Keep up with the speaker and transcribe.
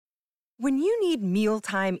When you need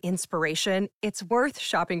mealtime inspiration, it's worth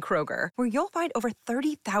shopping Kroger, where you'll find over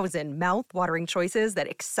 30,000 mouth-watering choices that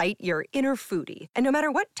excite your inner foodie. And no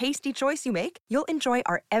matter what tasty choice you make, you'll enjoy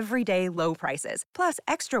our everyday low prices, plus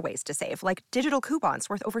extra ways to save, like digital coupons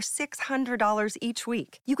worth over $600 each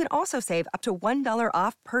week. You can also save up to $1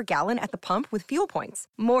 off per gallon at the pump with fuel points.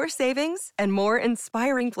 More savings and more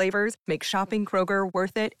inspiring flavors make shopping Kroger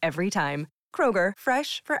worth it every time. Kroger,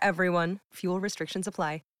 fresh for everyone. Fuel restrictions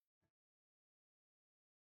apply.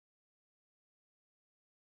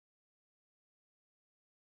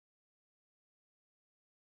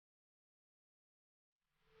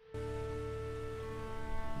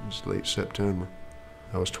 It was late September.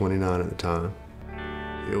 I was 29 at the time.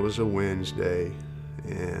 It was a Wednesday,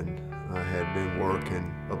 and I had been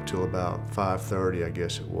working up till about 5:30, I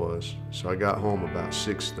guess it was. So I got home about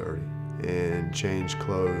 6:30 and changed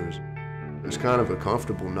clothes. It was kind of a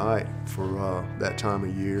comfortable night for that time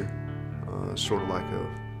of year, sort of like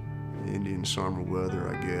Indian summer weather,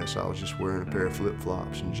 I guess. I was just wearing a pair of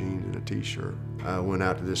flip-flops and jeans and a t-shirt. I went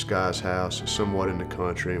out to this guy's house, somewhat in the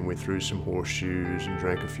country, and we threw some horseshoes and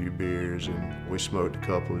drank a few beers, and we smoked a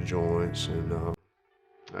couple of joints, and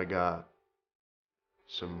I got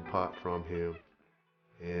some pot from him,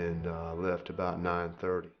 and left about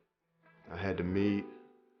 9:30. I had to meet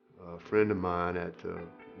a friend of mine at the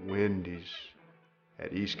Wendy's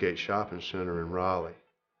at Eastgate Shopping Center in Raleigh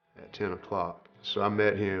at 10 o'clock. So I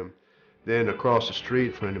met him. Then across the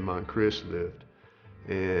street, a friend of mine, Chris, lived,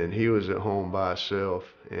 and he was at home by himself,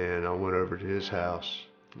 and I went over to his house.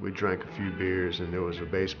 We drank a few beers, and there was a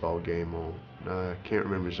baseball game on. I can't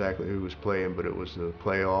remember exactly who was playing, but it was the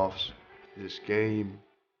playoffs. This game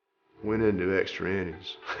went into extra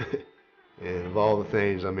innings. And of all the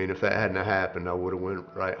things, I mean, if that hadn't happened, I would have went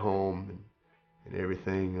right home, and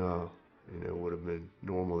everything, would have been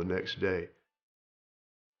normal the next day.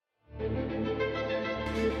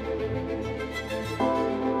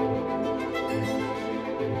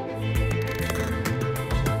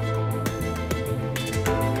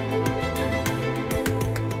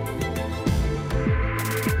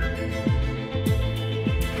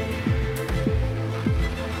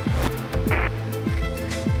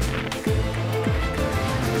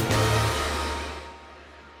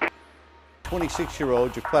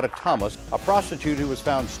 26-year-old Jaquetta Thomas, a prostitute who was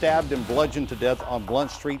found stabbed and bludgeoned to death on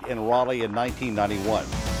Blunt Street in Raleigh in 1991.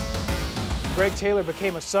 Greg Taylor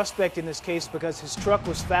became a suspect in this case because his truck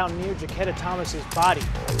was found near Jaquetta Thomas's body.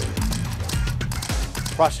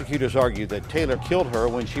 Prosecutors argue that Taylor killed her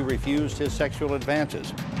when she refused his sexual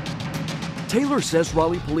advances. Taylor says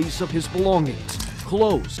Raleigh police of his belongings,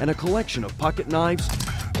 clothes, and a collection of pocket knives.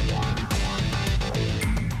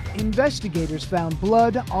 Investigators found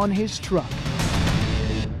blood on his truck.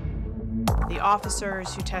 The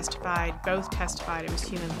officers who testified both testified it was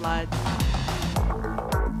human blood.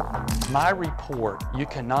 My report, you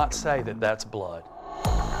cannot say that that's blood.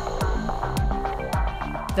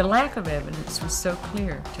 The lack of evidence was so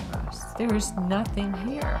clear to us. There is nothing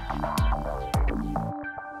here.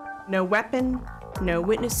 No weapon, no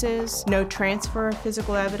witnesses, no transfer of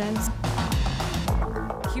physical evidence.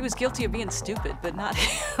 He was guilty of being stupid, but not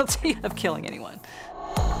guilty of killing anyone.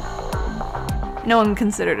 No one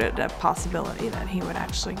considered it a possibility that he would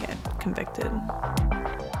actually get convicted.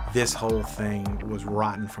 This whole thing was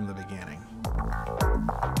rotten from the beginning.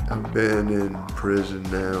 I've been in prison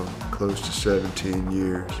now close to 17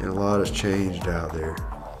 years, and a lot has changed out there.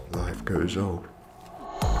 Life goes on.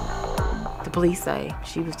 The police say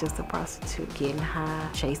she was just a prostitute getting high,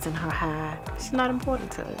 chasing her high. She's not important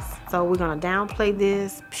to us. So we're gonna downplay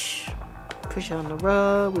this, push it on the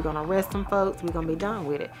rug, we're gonna arrest some folks, we're gonna be done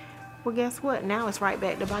with it. Well, guess what? Now it's right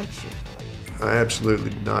back to bite you. I absolutely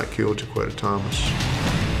did not kill Jaquetta Thomas.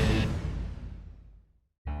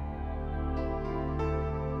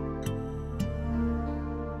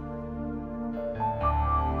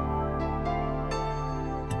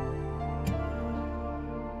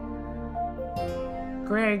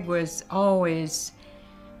 Greg was always,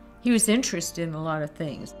 he was interested in a lot of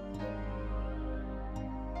things.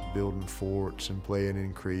 Building forts and playing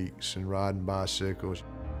in creeks and riding bicycles.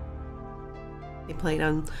 He played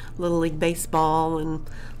on Little League baseball and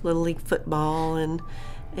Little League football, and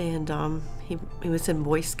he was in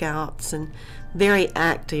Boy Scouts and very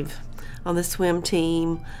active on the swim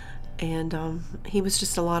team, and he was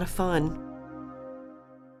just a lot of fun.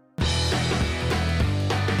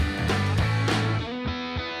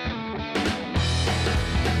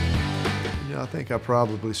 I think I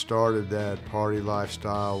probably started that party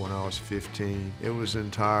lifestyle when I was 15. It was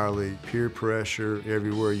entirely peer pressure.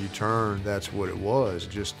 Everywhere you turn, that's what it was,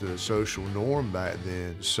 just the social norm back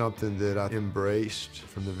then. Something that I embraced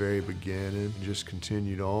from the very beginning, just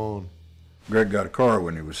continued on. Greg got a car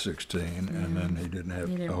when he was 16, and then he didn't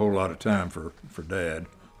have a whole lot of time for Dad.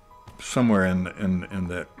 Somewhere in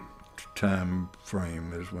that time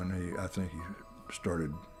frame is when I think he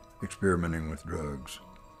started experimenting with drugs.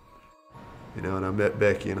 You know, and I met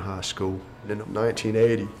Becky in high school. In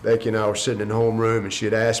 1980, Becky and I were sitting in the homeroom, and she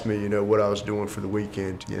had asked me, you know, what I was doing for the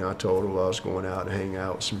weekend. You know, I told her I was going out and hang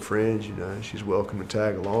out with some friends, you know. She's welcome to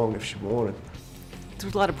tag along if she wanted. There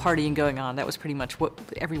was a lot of partying going on. That was pretty much what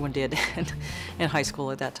everyone did in high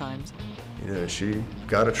school at that time. You know, she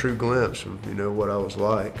got a true glimpse of, you know, what I was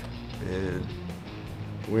like. And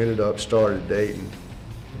we ended up started dating.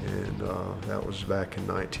 And that was back in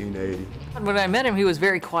 1980. When I met him, he was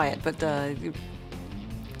very quiet, but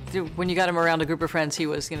when you got him around a group of friends, he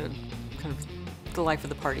was, you know, kind of the life of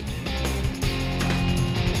the party.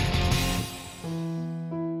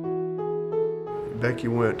 Becky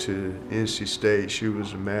went to NC State. She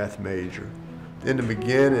was a math major. In the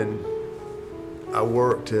beginning, I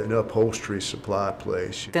worked at an upholstery supply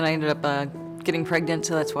place. Then I ended up getting pregnant,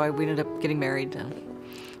 so that's why we ended up getting married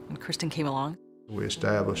when Kristen came along. We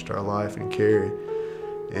established our life in Cary,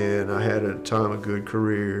 and I had at the time a good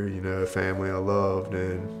career, you know, a family I loved,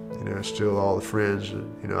 and, you know, still all the friends that,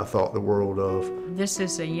 you know, I thought the world of. This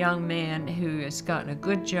is a young man who has gotten a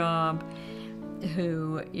good job,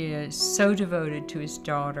 who is so devoted to his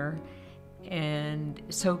daughter and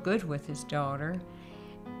so good with his daughter,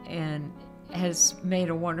 and has made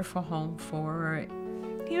a wonderful home for her.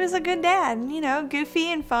 He was a good dad, you know,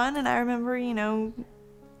 goofy and fun, and I remember, you know,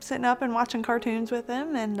 sitting up and watching cartoons with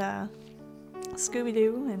him and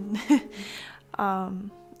Scooby-Doo, and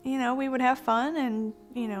you know, we would have fun, and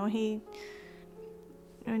you know,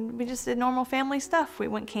 we just did normal family stuff. We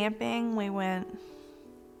went camping, we went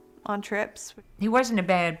on trips. He wasn't a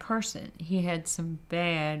bad person. He had some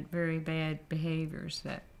bad, very bad behaviors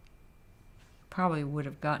that probably would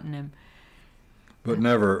have gotten him. But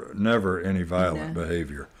never any violent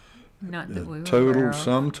behavior. Not that we were aware of.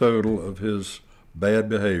 Some total of his bad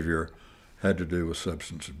behavior had to do with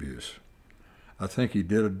substance abuse. I think he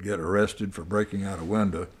did get arrested for breaking out a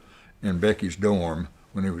window in Becky's dorm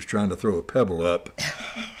when he was trying to throw a pebble up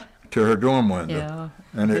to her dorm window. Yeah.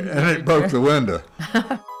 And it broke the window.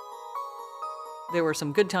 There were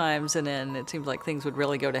some good times, and then it seemed like things would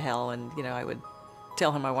really go to hell, and, you know, I would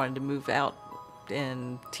tell him I wanted to move out,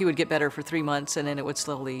 and he would get better for 3 months, and then it would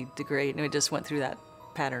slowly degrade, and it just went through that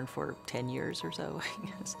pattern for 10 years or so, I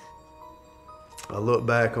guess. I look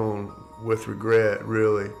back on with regret,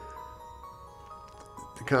 really,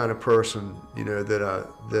 the kind of person, you know, that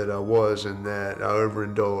I was, and that I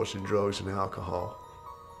overindulged in drugs and alcohol,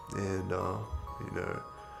 and you know,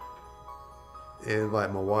 and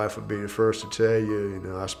like my wife would be the first to tell you, you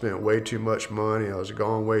know, I spent way too much money. I was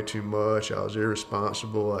gone way too much. I was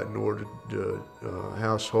irresponsible. I ignored the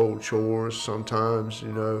household chores sometimes,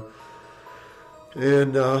 you know,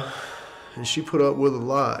 and she put up with a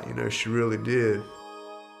lot, you know, she really did.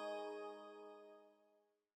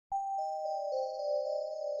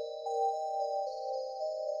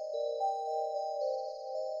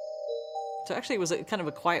 So actually it was kind of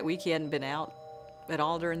a quiet week. He hadn't been out at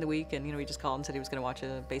all during the week, and, you know, he just called and said he was going to watch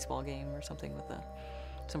a baseball game or something with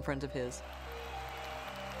some friends of his.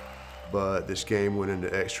 But this game went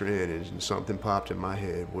into extra innings, and something popped in my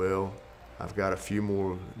head. Well, I've got a few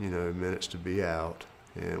more, you know, minutes to be out,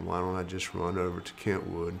 and why don't I just run over to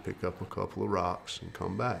Kentwood and pick up a couple of rocks and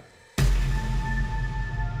come back?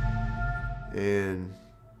 And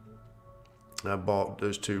I bought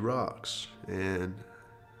those 2 rocks, and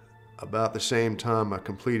about the same time I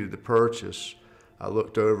completed the purchase, I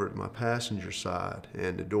looked over at my passenger side,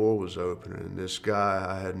 and the door was open, and this guy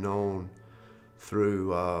I had known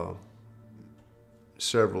through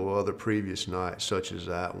several other previous nights, such as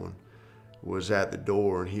that one, was at the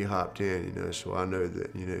door, and he hopped in, you know, so I know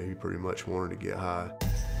that, you know, he pretty much wanted to get high.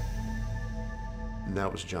 And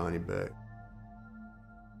that was Johnny Beck.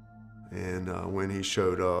 And when he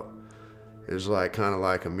showed up, it was like, kind of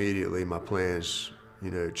like immediately my plans,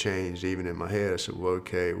 you know, changed even in my head. I said, well,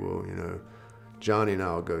 okay, well, you know, Johnny and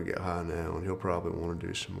I will go get high now, and he'll probably want to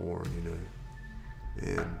do some more, you know.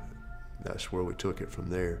 And that's where we took it from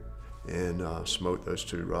there, and smoked those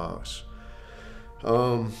 2 rocks.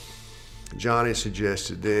 Johnny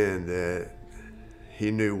suggested then that he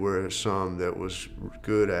knew where some that was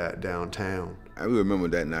good at downtown. I remember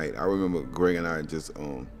that night. I remember Greg and I just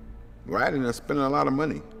riding and spending a lot of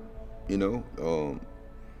money, you know.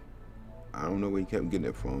 I don't know where he kept getting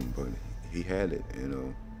it from, but he had it,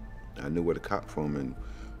 and I knew where to cop from, and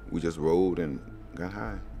we just rolled and got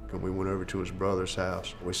high. And we went over to his brother's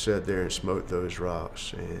house. We sat there and smoked those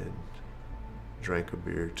rocks and drank a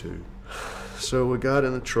beer too. So we got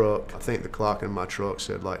in the truck. I think the clock in my truck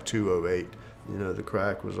said like 2:08. You know, the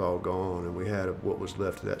crack was all gone, and we had what was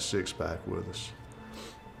left of that 6-pack with us.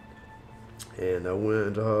 And I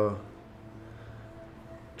went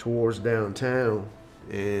towards downtown,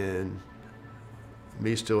 and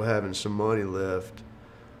me still having some money left,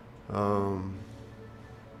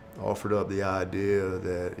 offered up the idea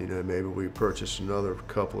that, you know, maybe we purchase another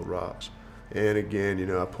couple of rocks. And again, you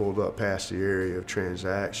know, I pulled up past the area of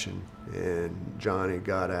transaction, and Johnny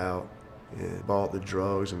got out and bought the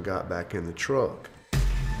drugs and got back in the truck.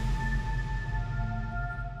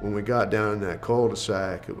 When we got down in that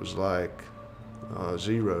cul-de-sac, it was like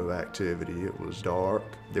zero activity. It was dark.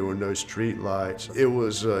 There were no street lights. It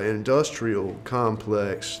was an industrial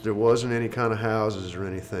complex. There wasn't any kind of houses or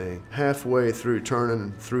anything. Halfway through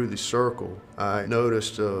turning through the circle, I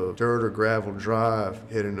noticed a dirt or gravel drive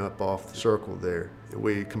heading up off the circle there.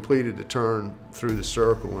 We completed the turn through the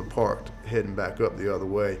circle and parked, heading back up the other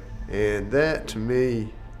way. And that, to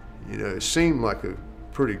me, you know, seemed like a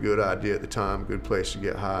pretty good idea at the time, a good place to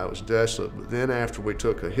get high. It was desolate, but then after we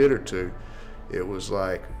took a hit or two, it was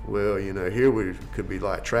like, well, you know, here we could be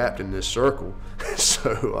like trapped in this circle.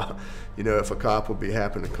 So, you know, if a cop would be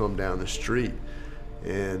happen to come down the street,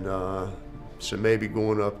 and so maybe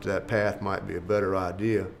going up that path might be a better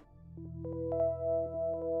idea.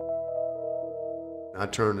 I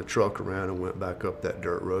turned the truck around and went back up that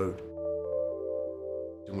dirt road.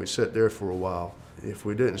 And we sat there for a while. If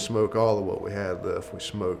we didn't smoke all of what we had left, we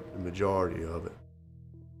smoked the majority of it.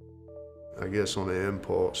 I guess on the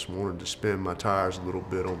impulse, wanted to spin my tires a little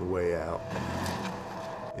bit on the way out.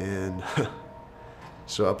 And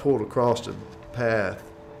so I pulled across the path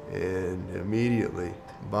and immediately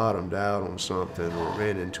bottomed out on something or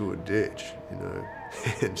ran into a ditch, you know.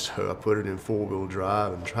 And so I put it in 4-wheel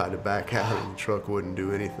drive and tried to back out, and the truck wouldn't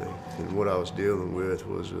do anything. And what I was dealing with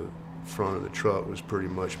was the front of the truck was pretty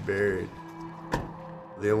much buried.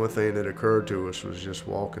 The only thing that occurred to us was just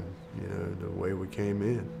walking, you know, the way we came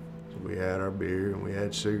in. So we had our beer and we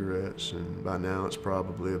had cigarettes, and by now it's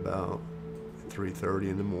probably about 3:30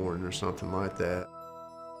 in the morning or something like that.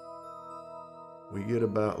 We get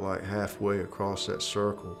about like halfway across that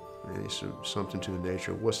circle, and he said something to the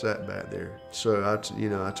nature of, "What's that back there?" So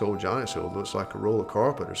I told Johnny, so it looks like a roll of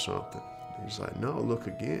carpet or something. He's like, "No, look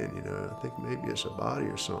again, you know, I think maybe it's a body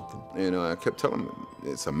or something." You know, I kept telling him,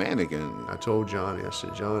 it's a mannequin. I told Johnny, I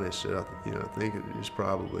said, "Johnny," I said, I think it's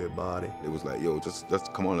probably a body. It was like, yo, let's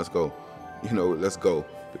come on, let's go. You know, let's go.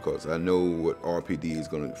 Because I know what RPD is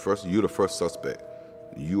gonna, first, you're the first suspect.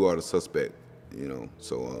 You are the suspect, you know.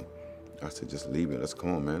 So I said, just leave it, let's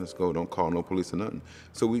come on, man, let's go. Don't call no police or nothing.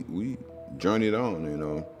 So we journeyed on, you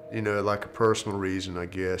know. You know, like a personal reason, I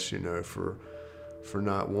guess, you know, for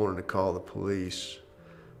not wanting to call the police.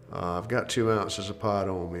 I've got 2 ounces of pot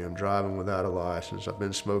on me. I'm driving without a license. I've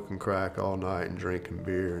been smoking crack all night and drinking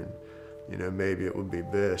beer, and, you know, maybe it would be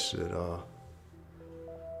best that,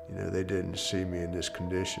 you know, they didn't see me in this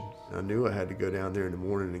condition. I knew I had to go down there in the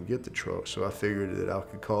morning and get the truck, so I figured that I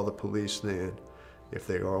could call the police then if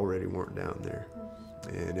they already weren't down there.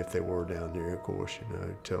 And if they were down there, of course, you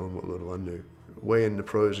know, tell them what little I knew. Weighing the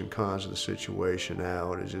pros and cons of the situation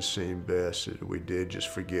out, it just seemed best that we did just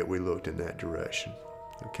forget we looked in that direction.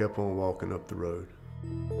 I kept on walking up the road.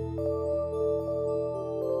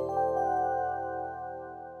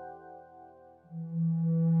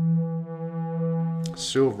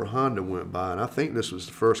 Silver Honda went by, and I think this was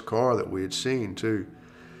the first car that we had seen too.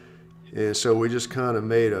 And so we just kind of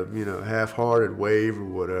made a, you know, half-hearted wave or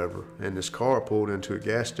whatever, and this car pulled into a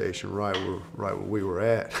gas station right where we were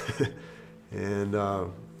at.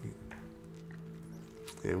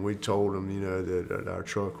 And we told them, you know, that our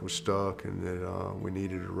truck was stuck and that we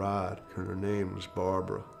needed a ride. And her name was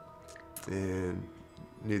Barbara. And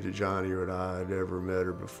neither Johnny or I had ever met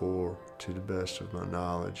her before, to the best of my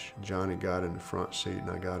knowledge. Johnny got in the front seat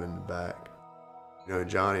and I got in the back. You know,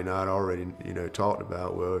 Johnny and I had already, you know, talked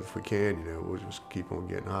about, well, if we can, you know, we'll just keep on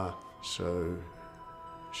getting high. So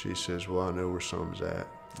she says, well, I know where some's at.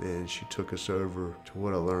 And she took us over to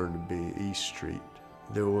what I learned to be East Street.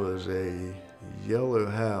 There was a yellow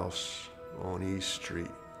house on East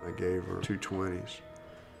Street. I gave her 2 20s.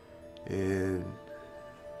 And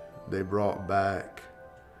they brought back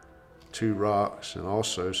 2 rocks and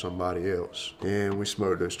also somebody else. And we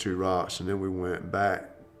smoked those 2 rocks, and then we went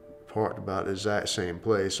back, parked about the exact same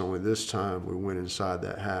place, only this time we went inside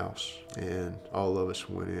that house and all of us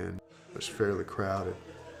went in. It was fairly crowded.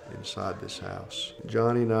 inside this house.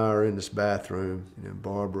 Johnny and I are in this bathroom, and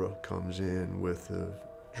Barbara comes in with a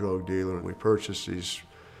drug dealer, and we purchase these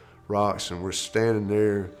rocks, and we're standing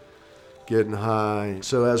there getting high.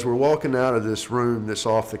 So as we're walking out of this room that's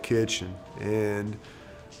off the kitchen, and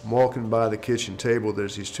I'm walking by the kitchen table,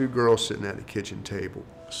 there's these two girls sitting at the kitchen table.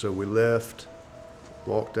 So we left,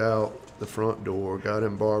 walked out the front door, got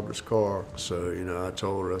in Barbara's car. So, I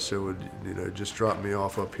told her, I said, well, just drop me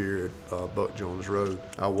off up here at Buck Jones Road.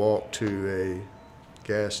 I walked to a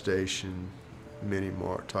gas station, mini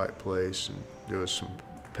mart type place, and there was some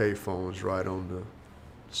payphones right on the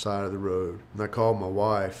side of the road. And I called my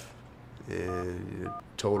wife and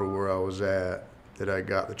told her where I was at, that I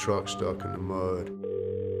got the truck stuck in the mud.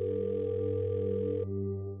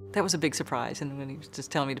 That was a big surprise, and when he was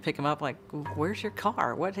just telling me to pick him up, like, where's your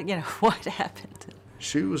car? What happened?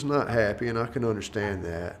 She was not happy, and I can understand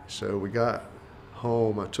that. So we got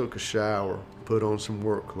home, I took a shower, put on some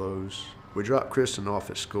work clothes. We dropped Kristen off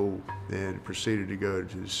at school and proceeded to go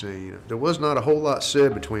to the scene. There was not a whole lot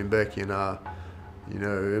said between Becky and I,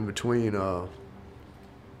 in between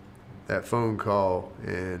that phone call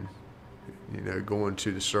and, going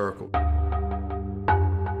to the circle.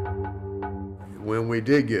 When we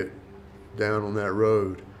did get down on that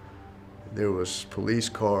road, there was police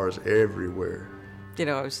cars everywhere.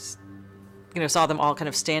 I was, saw them all kind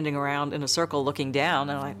of standing around in a circle looking down,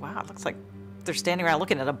 and I'm like, wow, it looks like they're standing around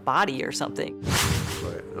looking at a body or something.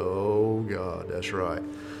 Right. Oh, God, that's right.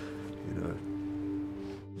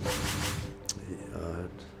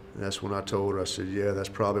 That's when I told her, I said, yeah, that's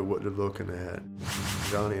probably what they're looking at.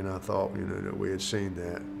 Johnny and I thought, that we had seen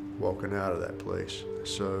that walking out of that place.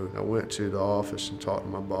 So I went to the office and talked to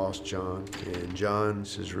my boss, John. And John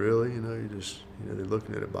says, really? They're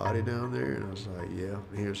looking at a body down there? And I was like, yeah.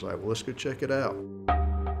 And he was like, well, let's go check it out.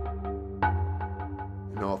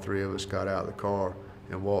 And all three of us got out of the car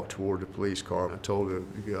and walked toward the police car. And I told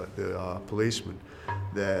the policeman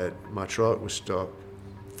that my truck was stuck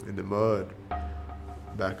in the mud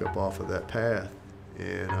back up off of that path.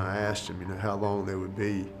 And I asked him, how long they would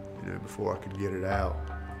be, before I could get it out.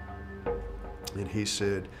 And he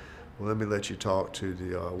said, well, let me let you talk to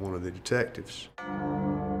one of the detectives.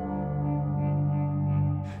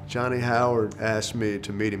 Johnny Howard asked me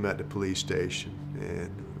to meet him at the police station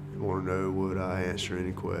and wanted to know would I answer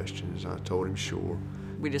any questions. I told him sure.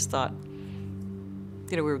 We just thought,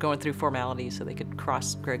 we were going through formalities so they could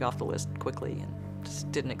cross Greg off the list quickly, and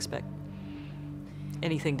just didn't expect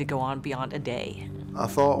anything to go on beyond a day. I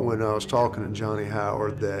thought when I was talking to Johnny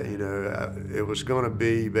Howard that, it was going to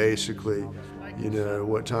be basically,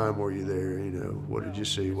 what time were you there? What did you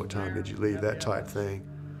see? What time did you leave? That type thing.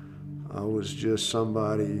 I was just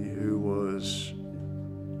somebody who was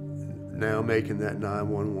now making that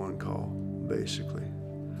 911 call, basically.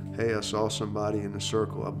 Hey, I saw somebody in the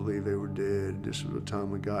circle. I believe they were dead. This is what time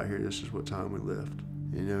we got here. This is what time we left.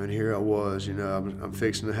 And here I was, I'm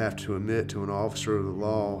fixing to have to admit to an officer of the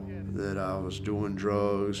law that I was doing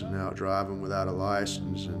drugs and out driving without a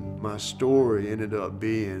license. And my story ended up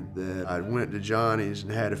being that I went to Johnny's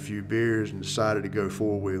and had a few beers and decided to go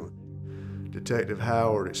four-wheeling. Detective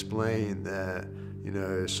Howard explained that,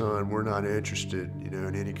 son, we're not interested,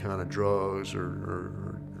 in any kind of drugs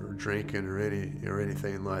or drinking or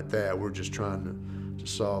anything like that. We're just trying to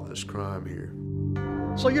solve this crime here.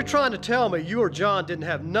 So you're trying to tell me you or John didn't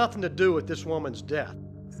have nothing to do with this woman's death?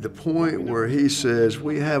 The point where he says,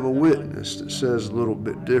 we have a witness that says a little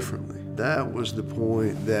bit differently. That was the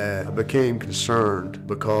point that I became concerned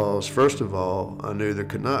because, first of all, I knew there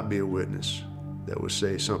could not be a witness that would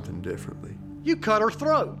say something differently. You cut her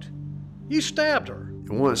throat. You stabbed her.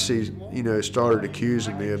 And once he, started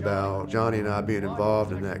accusing me about Johnny and I being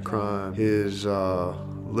involved in that crime, his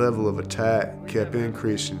level of attack kept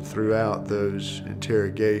increasing throughout those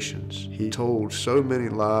interrogations. He told so many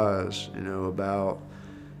lies, about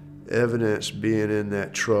evidence being in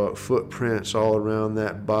that truck, footprints all around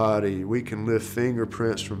that body. We can lift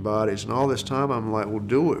fingerprints from bodies. And all this time I'm like, well,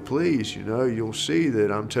 do it, please. You'll see that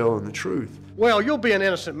I'm telling the truth. Well, you'll be an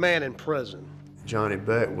innocent man in prison. Johnny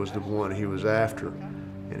Beck was the one he was after,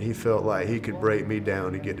 and he felt like he could break me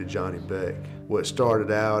down to get to Johnny Beck. What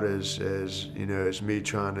started out as me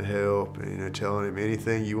trying to help, and telling him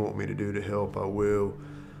anything you want me to do to help, I will,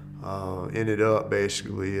 ended up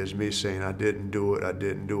basically as me saying I didn't do it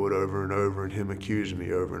over and over, and him accusing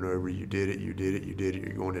me over and over, you did it, you're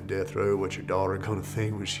going to death row, what's your daughter gonna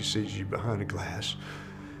think when she sees you behind the glass?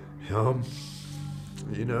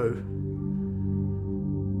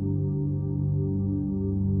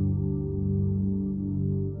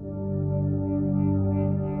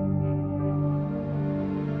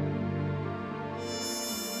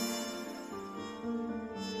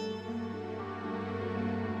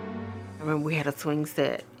 I remember we had a swing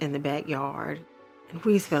set in the backyard, and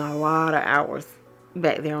we spent a lot of hours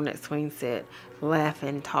back there on that swing set,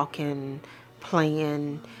 laughing, talking,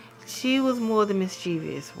 playing. She was more the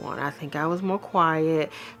mischievous one. I think I was more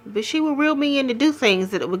quiet, but she would reel me in to do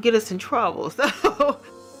things that would get us in trouble. So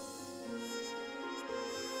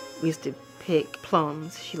we used to pick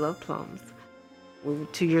plums. She loved plums. We were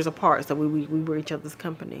 2 years apart, so we were each other's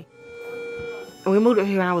company. And we moved up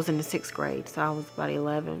here when I was in the 6th grade, so I was about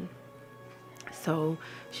 11. So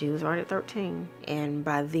she was right at 13. And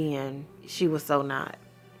by then, she was so not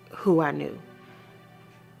who I knew.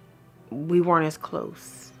 We weren't as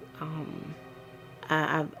close.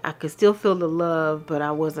 I could still feel the love, but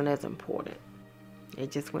I wasn't as important. It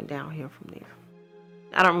just went downhill from there.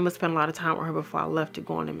 I don't remember spending a lot of time with her before I left to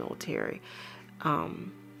go in the military.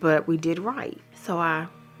 But we did right. So I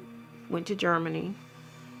went to Germany,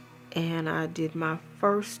 and I did my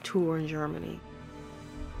first tour in Germany.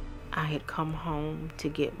 I had come home to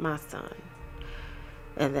get my son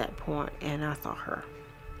at that point, and I saw her,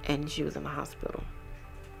 and she was in the hospital.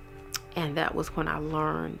 And that was when I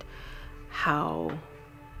learned how,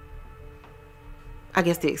 I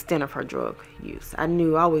guess, the extent of her drug use. I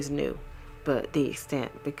always knew, but the extent,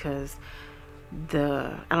 because I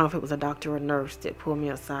don't know if it was a doctor or a nurse that pulled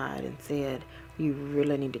me aside and said, you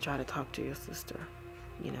really need to try to talk to your sister.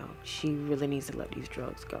 You know, she really needs to let these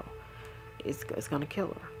drugs go. It's gonna kill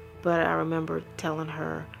her. But I remember telling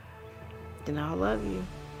her, you know, I love you.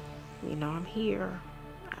 You know, I'm here.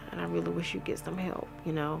 And I really wish you'd get some help,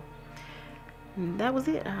 you know. And that was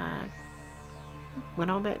it. I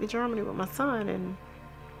went on back to Germany with my son, and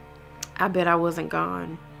I bet I wasn't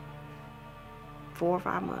gone 4 or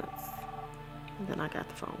 5 months. And then I got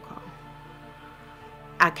the phone call.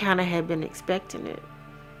 I kind of had been expecting it,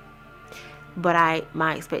 but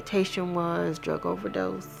my expectation was drug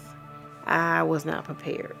overdose. I was not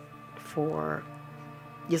prepared for,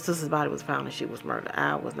 your sister's body was found and she was murdered.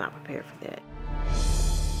 I was not prepared for that.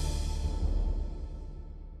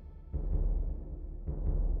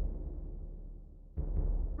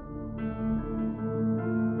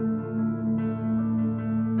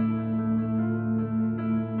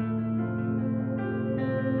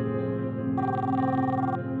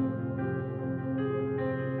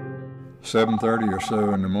 "7:30 or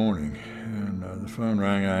so in the morning, and the phone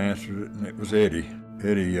rang. I answered it, and it was Eddie.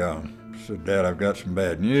 Eddie said, "Dad, I've got some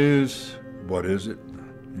bad news." "What is it?"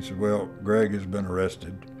 He said, "Well, Greg has been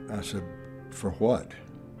arrested." I said, "For what?"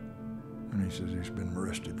 And he says, "He's been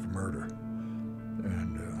arrested for murder."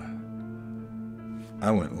 And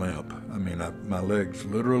I went limp. I mean, my legs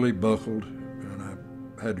literally buckled, and I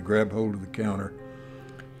had to grab hold of the counter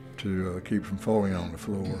to keep from falling on the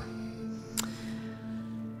floor.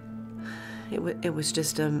 It was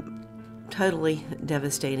just totally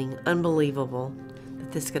devastating, unbelievable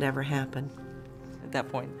that this could ever happen. At that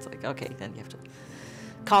point, it's like, okay, then you have to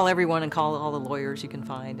call everyone and call all the lawyers you can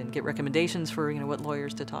find and get recommendations for, what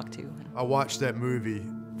lawyers to talk to. I watched that movie,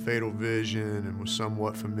 Fatal Vision, and was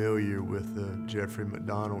somewhat familiar with the Jeffrey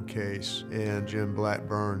McDonald case and Jim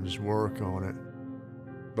Blackburn's work on it.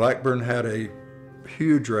 Blackburn had a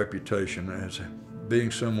huge reputation as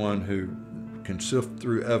being someone who can sift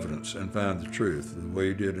through evidence and find the truth, the way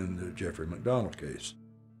he did in the Jeffrey McDonald case.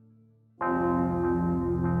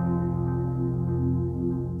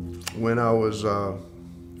 When I was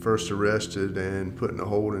first arrested and put in a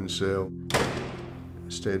holding cell, I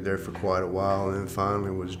stayed there for quite a while, and then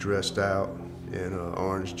finally was dressed out in an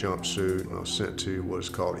orange jumpsuit, and I was sent to what is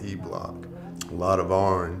called E Block. A lot of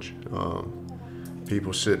orange,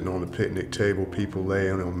 people sitting on the picnic table, people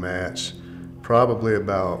laying on mats, probably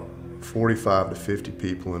about 45 to 50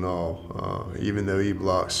 people in all, even though E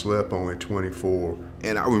Block slept only 24.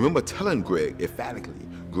 And I remember telling Greg emphatically,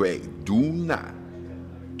 Greg, do not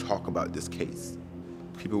talk about this case.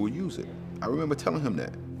 People will use it. I remember telling him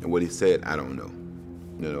that. And what he said, I don't know.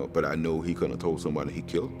 But I know he couldn't have told somebody he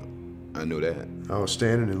killed them. I know that. I was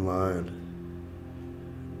standing in line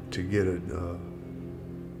to get a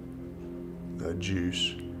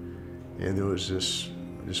juice, and there was this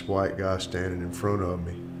white guy standing in front of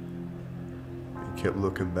me. He kept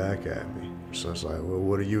looking back at me. So I was like, well,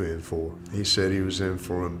 what are you in for? He said he was in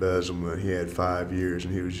for embezzlement. He had 5 years,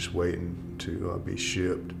 and he was just waiting to be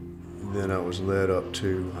shipped. And then I was led up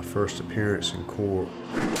to my first appearance in court,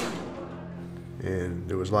 and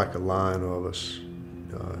there was like a line of us.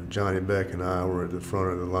 Johnny Beck and I were at the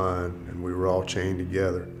front of the line, and we were all chained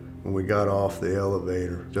together. When we got off the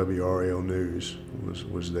elevator, WRAL News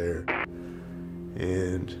was there.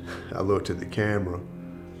 And I looked at the camera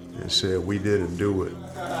and said, we didn't do it.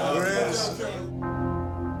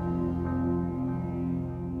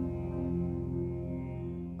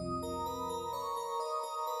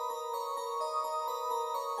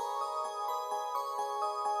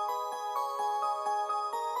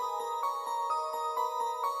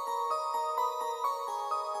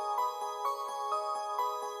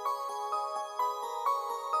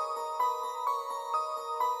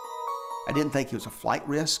 I didn't think he was a flight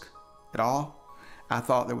risk at all. I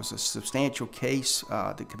thought there was a substantial case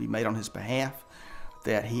that could be made on his behalf,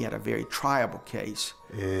 that he had a very triable case.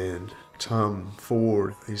 And Tom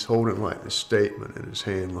Ford, he's holding like this statement in his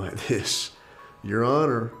hand like this. Your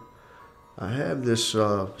Honor, I have this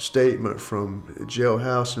statement from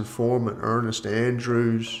jailhouse informant Ernest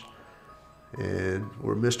Andrews, and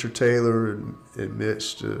where Mr. Taylor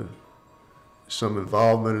admits to some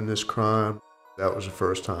involvement in this crime. That was the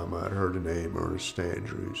first time I'd heard the name Ernest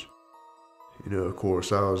Andrews. You know, of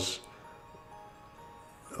course, I was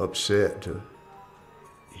upset to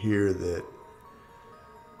hear that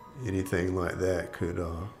anything like that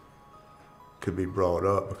could be brought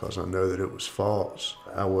up, because I know that it was false.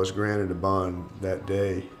 I was granted a bond that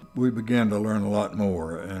day. We began to learn a lot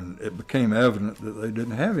more, and it became evident that they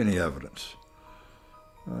didn't have any evidence.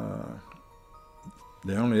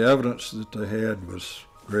 The only evidence that they had was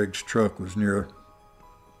Greg's truck was near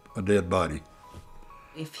a dead body.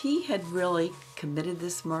 If he had really committed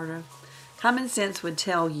this murder, common sense would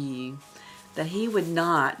tell you that he would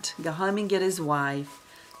not go home and get his wife,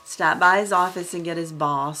 stop by his office and get his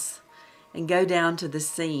boss, and go down to the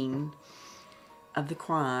scene of the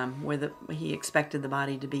crime where he expected the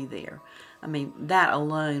body to be there. I mean, that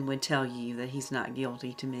alone would tell you that he's not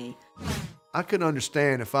guilty to me. I could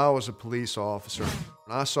understand if I was a police officer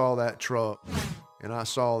and I saw that truck and I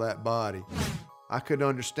saw that body. I could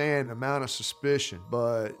understand the amount of suspicion,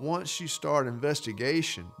 but once you start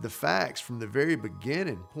investigation, the facts from the very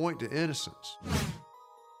beginning point to innocence.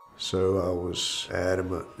 So I was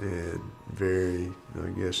adamant and very, I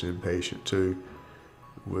guess, impatient too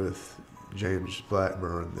with James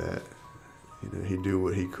Blackburn that, you know, he'd do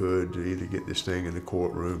what he could to either get this thing in the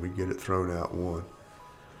courtroom and get it thrown out one.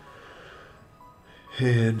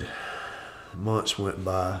 And months went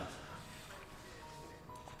by.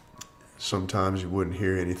 Sometimes you wouldn't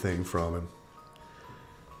hear anything from him.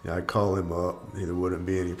 I'd call him up, there wouldn't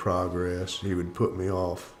be any progress. He would put me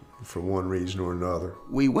off for one reason or another.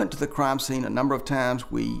 We went to the crime scene a number of times.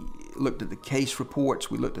 We looked at the case reports,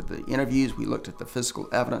 we looked at the interviews, we looked at the physical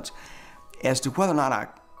evidence. As to whether or not I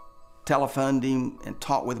telephoned him and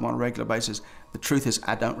talked with him on a regular basis, the truth is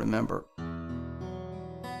I don't remember.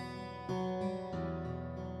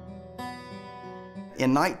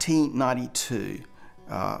 In 1992,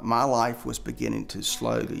 my life was beginning to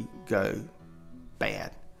slowly go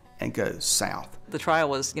bad and go south. The trial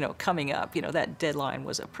was, coming up. That deadline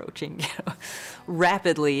was approaching,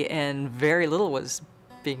 rapidly, and very little was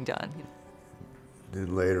being done.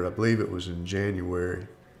 Then later, I believe it was in January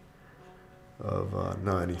of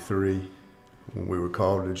 '93, when we were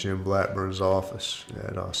called to Jim Blackburn's office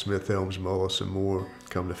at Smith Helms Mullis and Moore,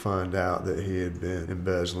 come to find out that he had been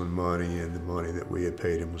embezzling money, and the money that we had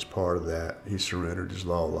paid him was part of that. He surrendered his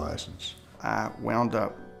law license. I wound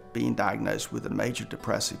up being diagnosed with a major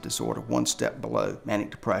depressive disorder, one step below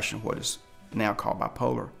manic depression, what is now called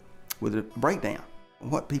bipolar, with a breakdown.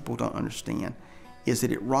 What people don't understand is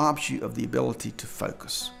that it robs you of the ability to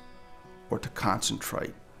focus or to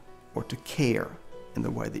concentrate or to care in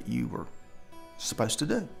the way that you were supposed to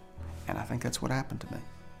do. And I think that's what happened to me.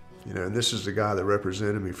 You know, and this is the guy that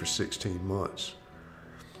represented me for 16 months.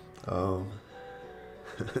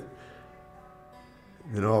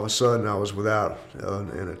 Then all of a sudden I was without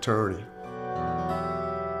an attorney.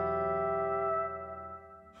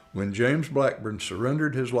 When James Blackburn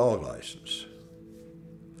surrendered his law license,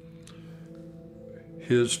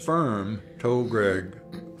 his firm told Greg,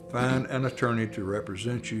 find an attorney to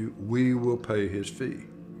represent you, we will pay his fee.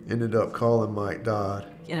 Ended up calling Mike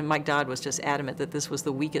Dodd. And Mike Dodd was just adamant that this was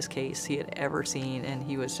the weakest case he had ever seen, and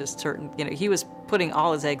he was just certain, he was putting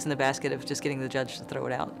all his eggs in the basket of just getting the judge to throw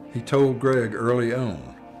it out. He told Greg early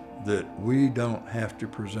on that we don't have to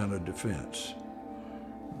present a defense.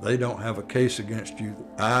 They don't have a case against you.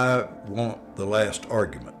 I want the last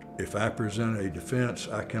argument. If I present a defense,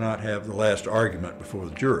 I cannot have the last argument before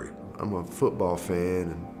the jury. I'm a football fan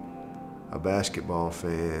and a basketball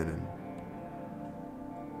fan,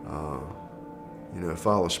 and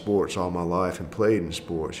followed sports all my life and played in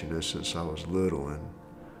sports, since I was little. And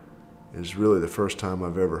it was really the first time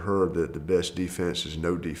I've ever heard that the best defense is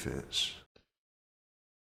no defense.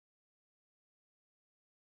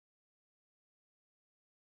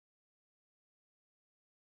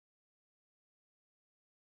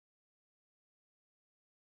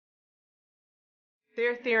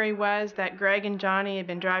 Their theory was that Greg and Johnny had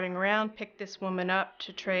been driving around, picked this woman up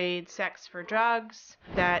to trade sex for drugs,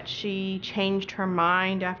 that she changed her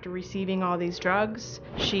mind after receiving all these drugs.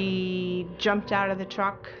 She jumped out of the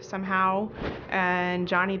truck somehow, and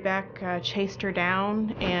Johnny Beck chased her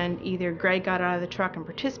down, and either Greg got out of the truck and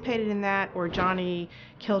participated in that, or Johnny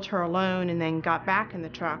killed her alone and then got back in the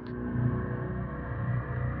truck.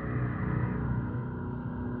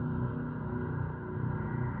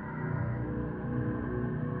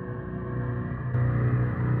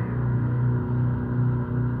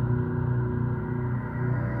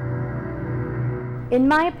 In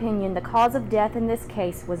my opinion, the cause of death in this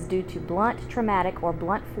case was due to blunt traumatic or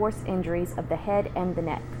blunt force injuries of the head and the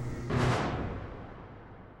neck.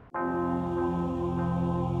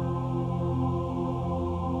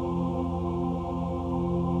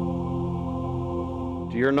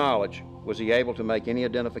 To your knowledge, was he able to make any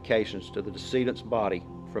identifications to the decedent's body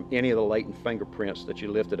from any of the latent fingerprints that you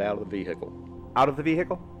lifted out of the vehicle? Out of the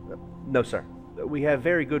vehicle? No, sir. We have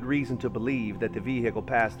very good reason to believe that the vehicle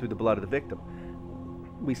passed through the blood of the victim.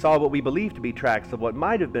 We saw what we believe to be tracks of what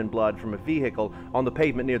might have been blood from a vehicle on the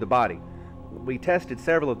pavement near the body. We tested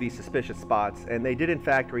several of these suspicious spots, and they did in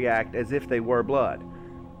fact react as if they were blood.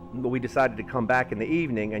 But we decided to come back in the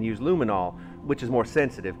evening and use luminol, which is more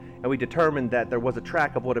sensitive, and we determined that there was a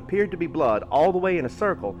track of what appeared to be blood all the way in a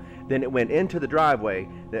circle. Then it went into the driveway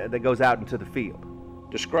that goes out into the field.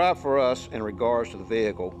 Describe for us, in regards to the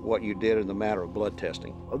vehicle, what you did in the matter of blood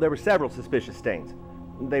testing. There were several suspicious stains.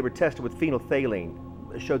 They were tested with phenolphthalein,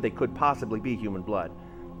 showed they could possibly be human blood.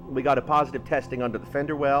 We got a positive testing under the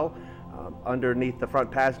fender well, underneath the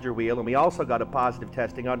front passenger wheel, and we also got a positive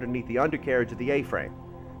testing underneath the undercarriage of the A-frame.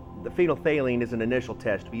 The phenolphthalein is an initial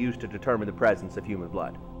test we use to determine the presence of human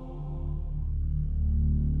blood.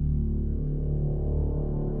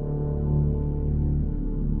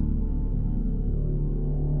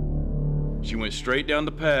 She went straight down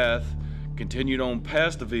the path, continued on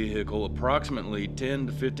past the vehicle approximately 10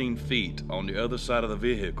 to 15 feet on the other side of the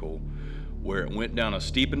vehicle, where it went down a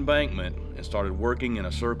steep embankment and started working in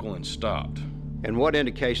a circle and stopped. And what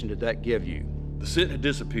indication did that give you? The scent had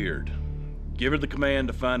disappeared. Give her the command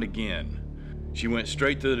to find again. She went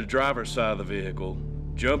straight to the driver's side of the vehicle,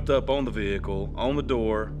 jumped up on the vehicle, on the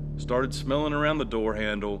door, started smelling around the door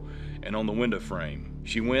handle and on the window frame.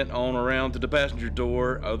 She went on around to the passenger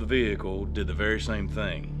door of the vehicle, did the very same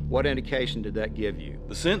thing. What indication did that give you?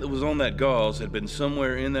 The scent that was on that gauze had been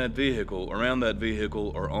somewhere in that vehicle, around that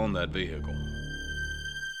vehicle, or on that vehicle.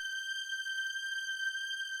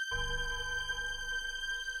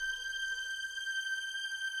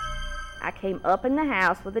 I came up in the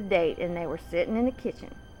house with a date and they were sitting in the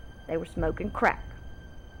kitchen. They were smoking crack.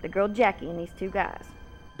 The girl Jackie and these two guys.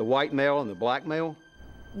 The white male and the black male?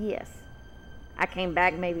 Yes. I came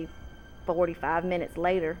back maybe 45 minutes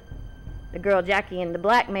later. The girl Jackie and the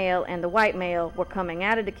black male and the white male were coming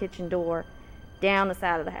out of the kitchen door down the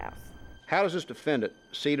side of the house. How does this defendant,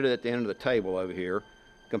 seated at the end of the table over here,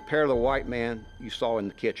 compare to the white man you saw in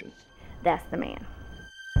the kitchen? That's the man.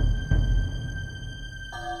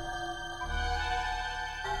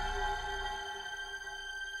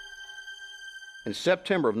 In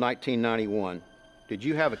September of 1991, did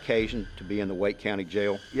you have occasion to be in the Wake County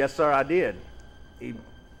Jail? Yes, sir, I did. He'd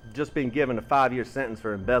just been given a 5-year sentence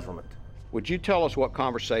for embezzlement. Would you tell us what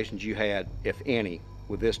conversations you had, if any,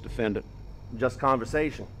 with this defendant? Just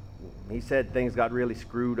conversation. He said things got really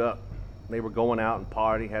screwed up. They were going out and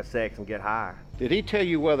party, have sex, and get high. Did he tell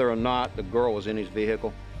you whether or not the girl was in his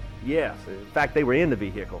vehicle? Yes. In fact, they were in the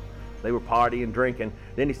vehicle. They were partying, drinking.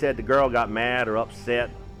 Then he said the girl got mad or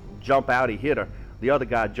upset. Jump out, he hit her. The other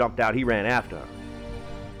guy jumped out, he ran after her.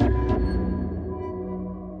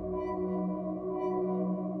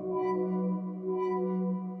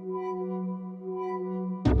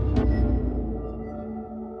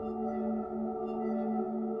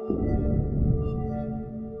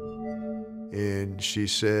 And she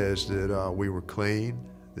says that we were clean,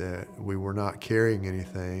 that we were not carrying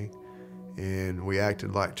anything, and we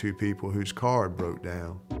acted like two people whose car had broke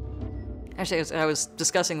down. Actually, I was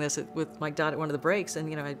discussing this with Mike Dodd at one of the breaks,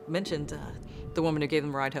 and I mentioned the woman who gave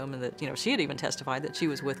them a ride home, and that she had even testified that she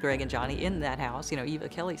was with Greg and Johnny in that house, Eva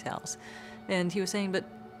Kelly's house, and he was saying, but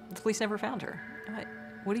the police never found her. I'm like,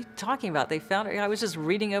 what are you talking about? They found her. I was just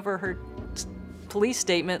reading over her police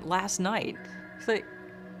statement last night. He's like,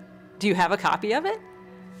 do you have a copy of it?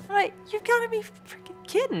 I'm like, you've got to be freaking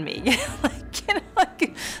kidding me.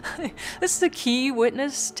 This is a key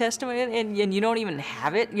witness testimony, and you don't even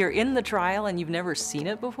have it. You're in the trial and you've never seen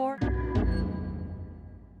it before.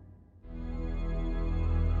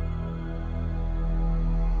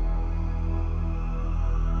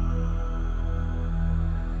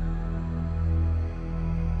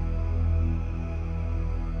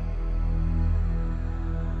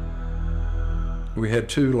 We had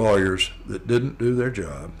two lawyers that didn't do their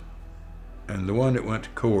job, and the one that went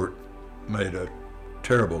to court made a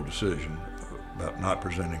terrible decision about not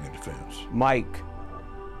presenting a defense. Mike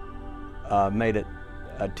made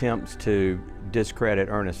attempts to discredit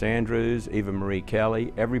Ernest Andrews, Eva Marie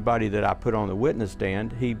Kelly, everybody that I put on the witness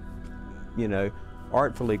stand, he,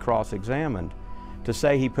 artfully cross-examined. To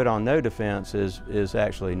say he put on no defense is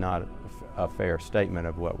actually not a fair statement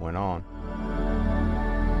of what went on.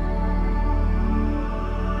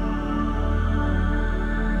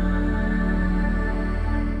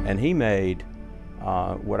 And he made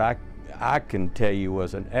what I can tell you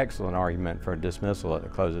was an excellent argument for dismissal at the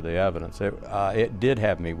close of the evidence. It did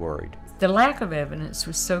have me worried. The lack of evidence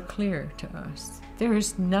was so clear to us. There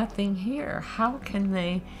is nothing here. How can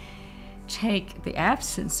they take the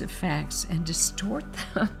absence of facts and distort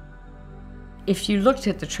them? If you looked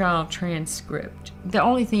at the trial transcript, the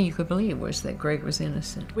only thing you could believe was that Greg was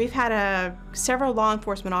innocent. We've had several law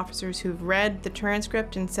enforcement officers who've read the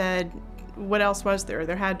transcript and said, what else was there?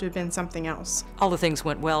 There had to have been something else. All the things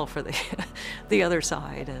went well for the other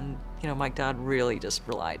side, and Mike Dodd really just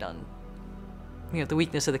relied on the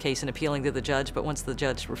weakness of the case and appealing to the judge, but once the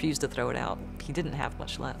judge refused to throw it out, he didn't have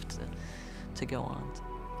much left to go on.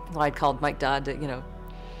 Well, I'd called Mike Dodd to,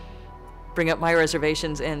 bring up my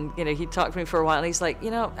reservations, and, he talked to me for a while, and he's like,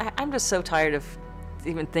 I'm just so tired of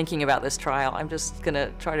even thinking about this trial. I'm just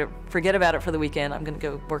gonna try to forget about it for the weekend. I'm gonna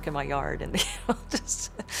go work in my yard and just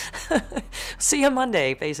see you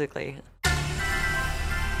Monday, basically.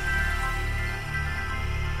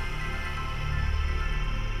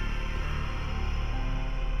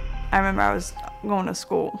 I remember I was going to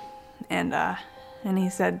school, and he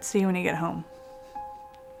said, "See you when you get home."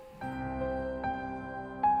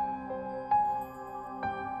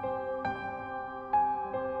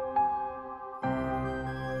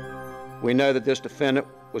 We know that this defendant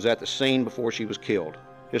was at the scene before she was killed.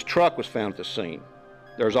 His truck was found at the scene.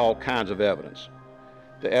 There's all kinds of evidence.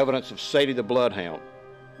 The evidence of Sadie the Bloodhound,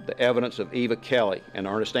 the evidence of Eva Kelly and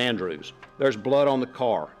Ernest Andrews. There's blood on the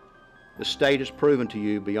car. The state has proven to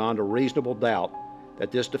you beyond a reasonable doubt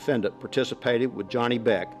that this defendant participated with Johnny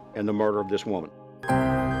Beck in the murder of this woman.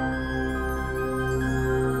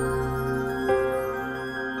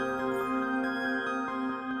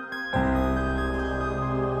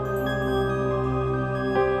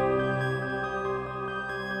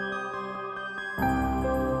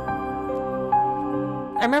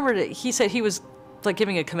 I remember that he said he was like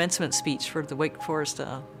giving a commencement speech for the Wake Forest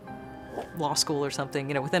law school or something,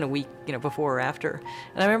 within a week, before or after.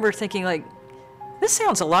 And I remember thinking, like, this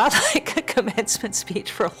sounds a lot like a commencement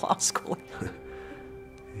speech for a law school.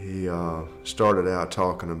 He started out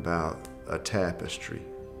talking about a tapestry,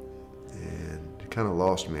 and it kind of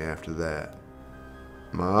lost me after that.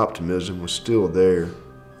 My optimism was still there,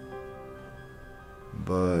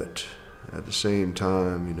 but at the same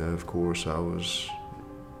time, of course, I was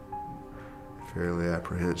fairly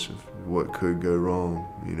apprehensive. What could go wrong,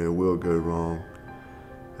 will go wrong.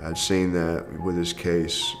 I'd seen that with this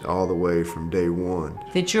case all the way from day one.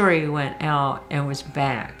 The jury went out and was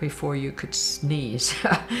back before you could sneeze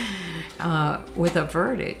with a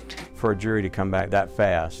verdict. For a jury to come back that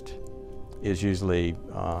fast is usually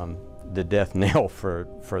the death knell for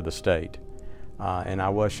the state. And I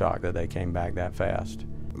was shocked that they came back that fast.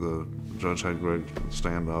 The judge had Greg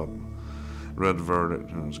stand up, read the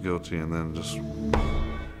verdict, and was guilty, and then just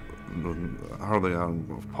hardly out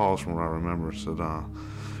of pause from what I remember, said,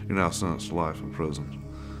 "You're now sentenced to life in prison."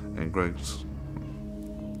 And Greg's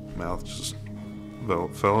mouth just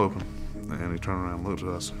fell open, and he turned around and looked at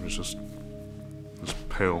us. It was just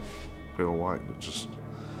pale white, just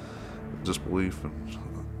disbelief. And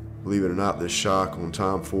believe it or not, the shock on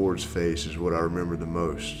Tom Ford's face is what I remember the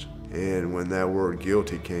most. And when that word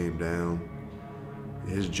guilty came down,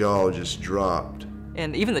 his jaw just dropped.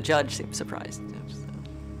 And even the judge seemed surprised.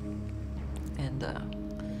 And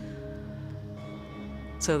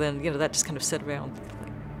so then, that just kind of set around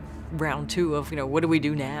round two of, what do we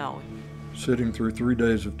do now? Sitting through 3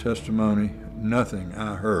 days of testimony, nothing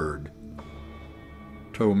I heard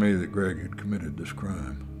told me that Greg had committed this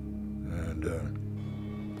crime. And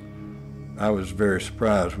I was very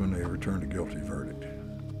surprised when they returned a guilty verdict.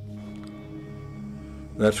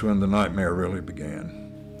 That's when the nightmare really began.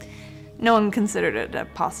 No one considered it a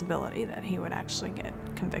possibility that he would actually get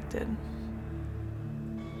convicted.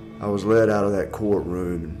 I was led out of that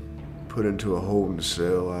courtroom and put into a holding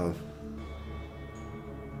cell.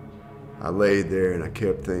 I laid there and I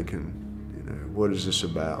kept thinking, what is this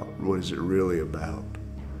about? What is it really about?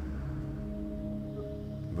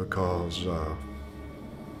 Because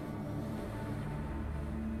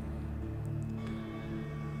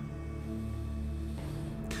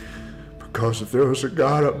Because if there was a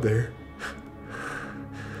God up there,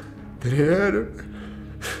 then He had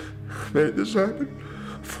made this happen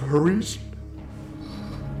for a reason.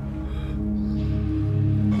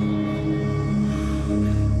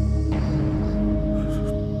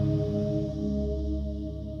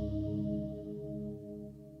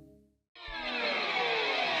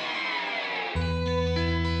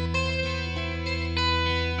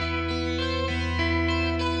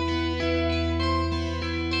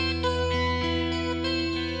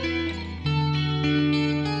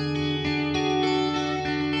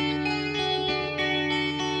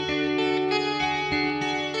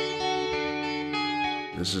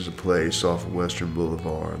 This is a place off of Western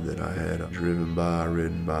Boulevard that I had ridden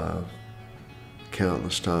by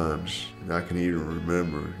countless times. And I can even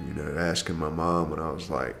remember, asking my mom when I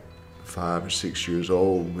was like 5 or 6 years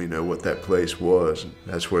old, what that place was. And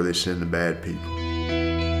that's where they send the bad people.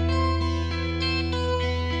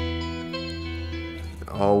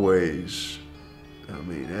 Always,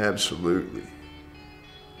 absolutely,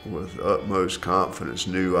 with utmost confidence,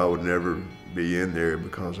 knew I would never be in there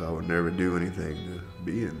because I would never do anything to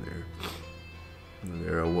be in there. And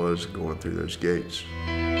there I was going through those gates.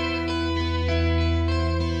 And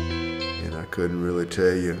I couldn't really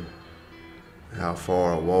tell you how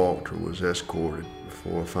far I walked or was escorted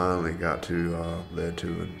before I finally got led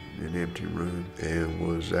to an empty room and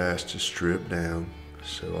was asked to strip down.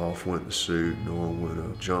 So off went the suit and on went a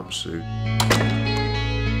jumpsuit.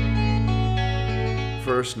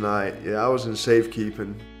 First night, I was in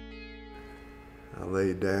safekeeping. I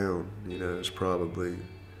laid down, it was probably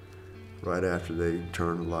right after they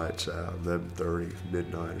turned the lights out, 11:30,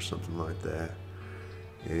 midnight or something like that.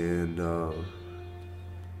 And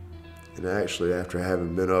actually, after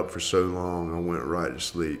having been up for so long, I went right to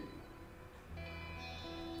sleep,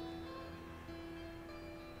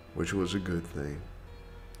 which was a good thing.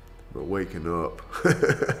 But waking up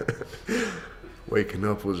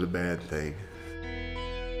was a bad thing.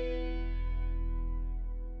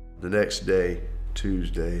 The next day,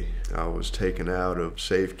 Tuesday, I was taken out of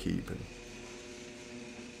safekeeping.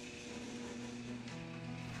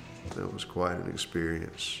 That was quite an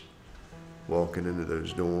experience, walking into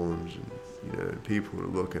those dorms and, people are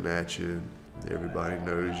looking at you. And everybody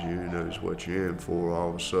knows you, knows what you're in for all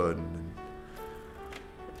of a sudden.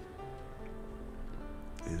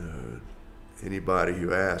 And, anybody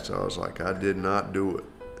who asked, I was like, I did not do it.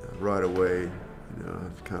 Right away, I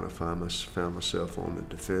kind of found myself on the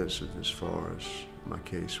defensive as far as my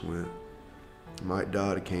case went. Mike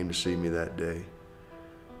Dottie came to see me that day,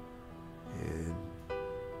 and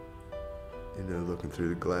looking through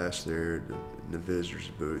the glass there in the visitor's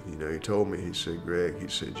booth, he told me, he said, Greg, he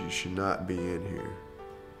said, you should not be in here.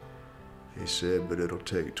 He said, but it'll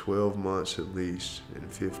take 12 months at least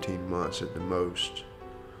and 15 months at the most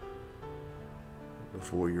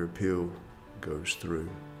before your appeal goes through.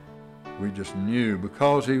 We just knew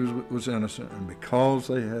because he was innocent and because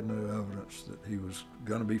they had no evidence that he was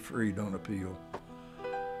going to be freed on appeal.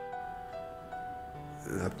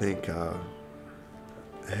 And I think I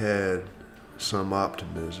had some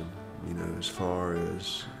optimism, as far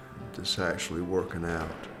as this actually working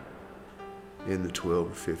out in the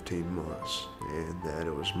 12 or 15 months, and that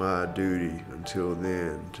it was my duty until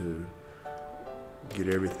then to get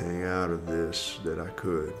everything out of this that I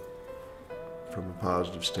could from a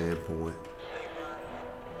positive standpoint,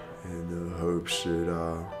 in the hopes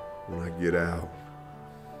that when I get out,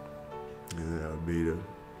 that I would be the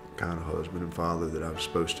kind of husband and father that I was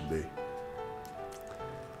supposed to be.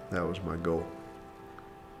 That was my goal.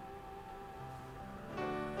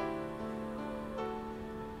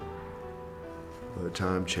 But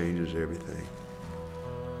time changes everything.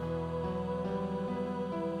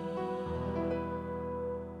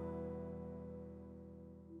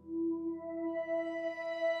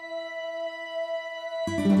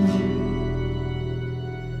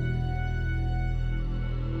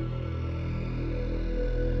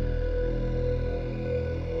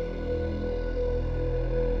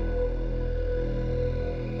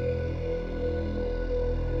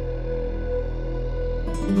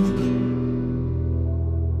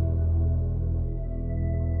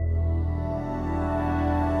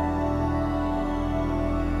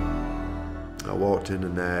 I walked into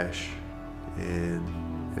Nash,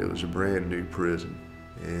 and it was a brand new prison,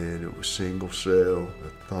 and it was single cell. I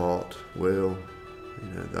thought, well,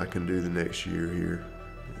 I can do the next year here.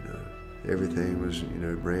 Everything was,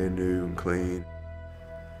 brand new and clean.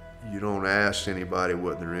 You don't ask anybody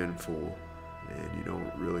what they're in for, and you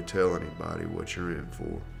don't really tell anybody what you're in for.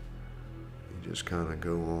 You just kind of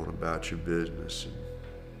go on about your business.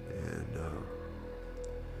 And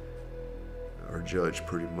are judged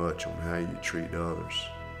pretty much on how you treat others.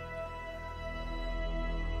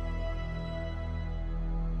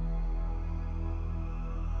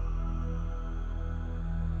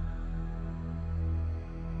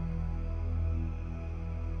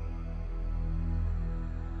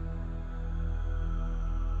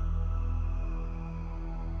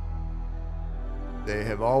 They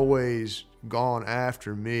have always gone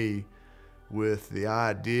after me with the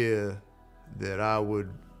idea that I would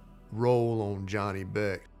roll on Johnny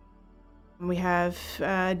Beck. We have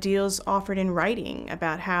deals offered in writing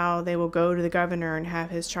about how they will go to the governor and have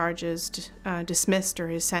his charges dismissed or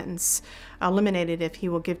his sentence eliminated if he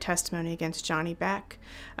will give testimony against Johnny Beck.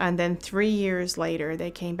 And then 3 years later,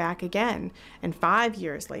 they came back again. And 5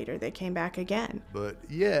 years later, they came back again. But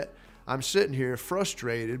yet, I'm sitting here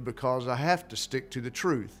frustrated because I have to stick to the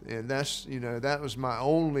truth. And that's, that was my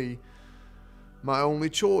only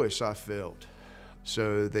choice, I felt.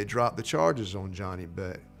 So they dropped the charges on Johnny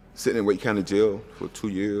Beck. Sitting in Wake County Jail for 2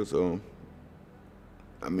 years,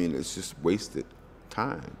 I mean, it's just wasted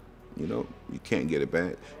time, You can't get it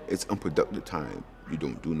back. It's unproductive time. You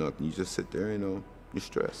don't do nothing. You just sit there, you're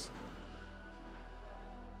stressed.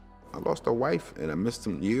 I lost a wife, and I missed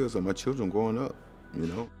some years of my children growing up,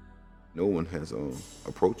 No one has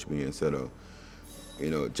approached me and said,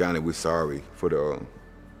 Johnny, we're sorry for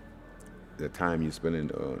the time you spent in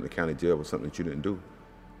the county jail for something that you didn't do.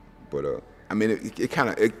 But I mean,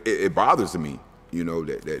 it bothers me,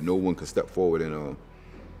 that no one could step forward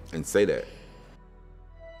and say that.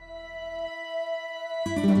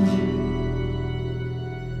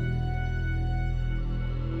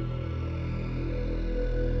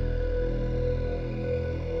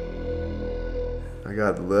 I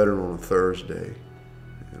got the letter on a Thursday,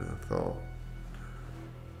 and I thought,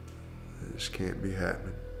 this can't be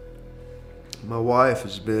happening. My wife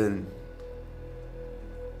has been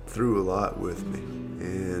through a lot with me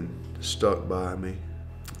and stuck by me.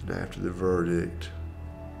 And after the verdict,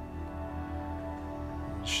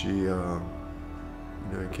 she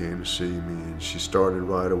came to see me, and she started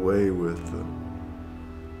right away with,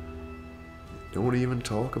 don't even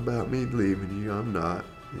talk about me leaving you, I'm not,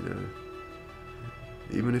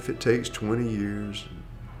 even if it takes 20 years.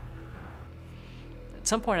 At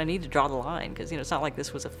some point I need to draw the line, because it's not like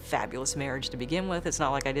this was a fabulous marriage to begin with. It's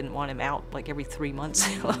not like I didn't want him out like every 3 months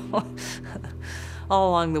all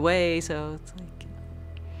along the way. So it's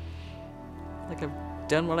like I've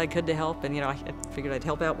done what I could to help, and I figured I'd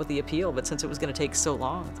help out with the appeal, but since it was going to take so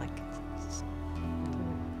long,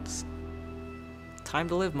 it's time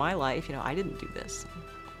to live my life. I didn't do this.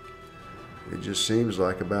 It just seems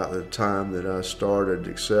like about the time that I started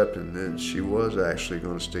accepting that she was actually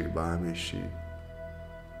going to stick by me, she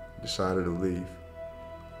decided to leave.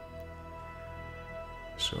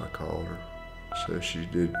 So I called her. So she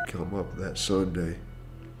did come up that Sunday.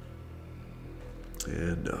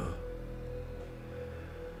 And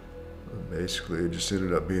basically it just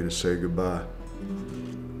ended up being to say goodbye.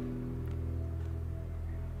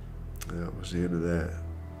 That was the end of that.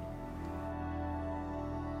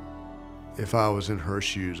 If I was in her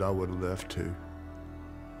shoes, I would have left too.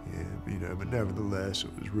 And, but nevertheless, it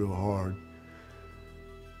was real hard,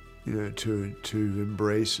 to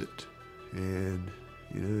embrace it. And,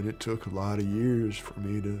 and it took a lot of years for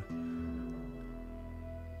me to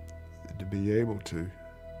be able to.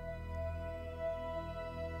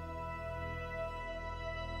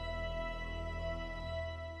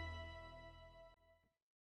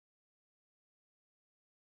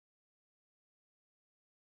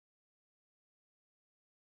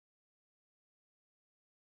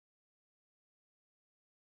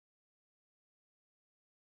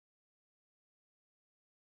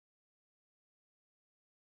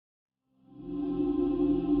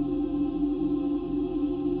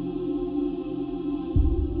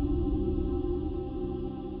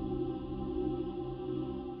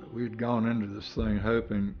 We'd gone into this thing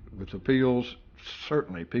hoping with appeals,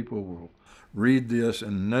 certainly people will read this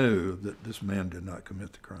and know that this man did not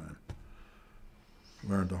commit the crime.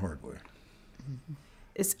 Learned the hard way.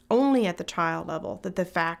 It's only at the trial level that the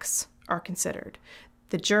facts are considered.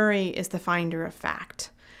 The jury is the finder of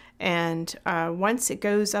fact. And once it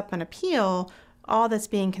goes up on appeal, all that's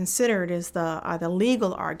being considered is the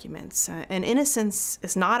legal arguments. And innocence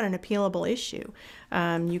is not an appealable issue.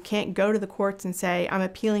 You can't go to the courts and say, I'm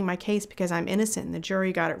appealing my case because I'm innocent and the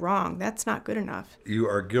jury got it wrong. That's not good enough. You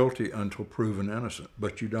are guilty until proven innocent,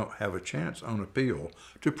 but you don't have a chance on appeal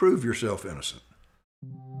to prove yourself innocent.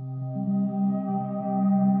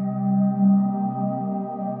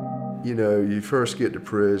 You first get to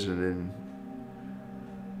prison and,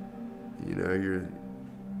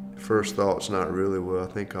 First thought's not really, well, I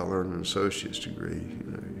think I'll earn an associate's degree. You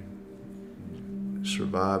know,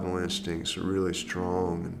 survival instincts are really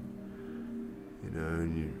strong, and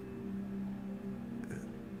and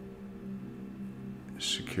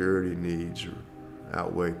security needs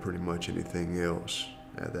outweigh pretty much anything else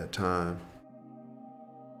at that time.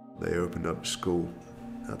 They opened up a school.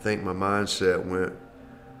 I think my mindset went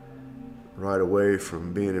right away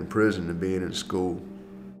from being in prison to being in school.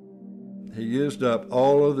 He used up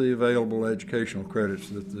all of the available educational credits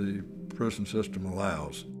that the prison system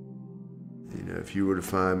allows. You know, if you were to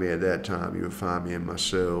find me at that time, you would find me in my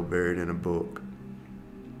cell, buried in a book.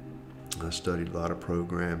 I studied a lot of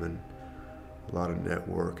programming, a lot of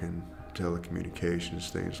networking, telecommunications,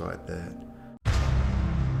 things like that.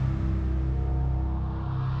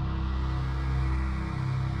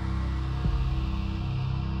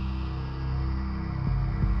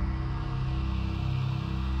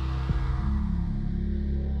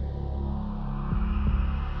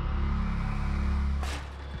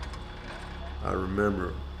 I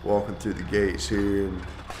remember walking through the gates here and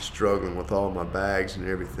struggling with all my bags and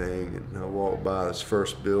everything, and I walked by this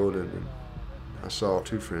first building and I saw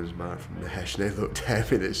two friends of mine from Nash, and they looked at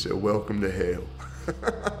me and they said, "Welcome to hell."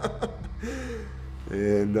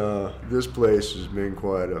 And this place has been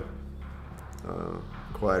quite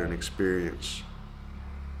an experience.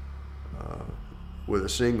 With a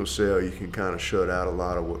single cell, you can kind of shut out a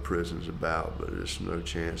lot of what prison's about, but there's no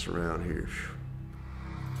chance around here.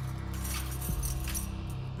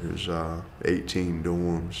 There's 18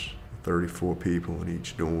 dorms, 34 people in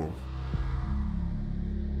each dorm.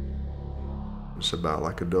 It's about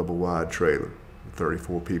like a double-wide trailer with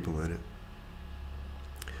 34 people in it.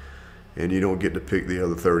 And you don't get to pick the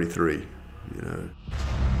other 33, you know.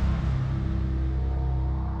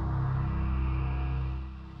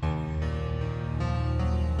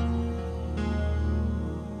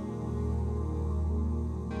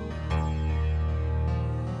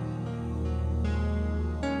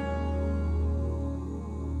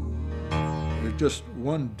 Just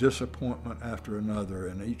one disappointment after another,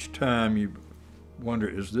 and each time you wonder,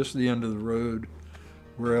 is this the end of the road?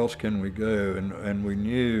 Where else can we go? And we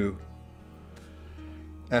knew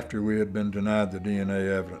after we had been denied the DNA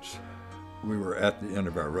evidence, we were at the end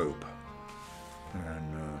of our rope.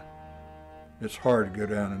 And it's hard to go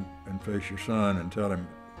down and face your son and tell him,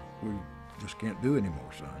 we just can't do anymore,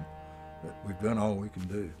 son. But we've done all we can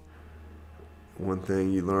do. One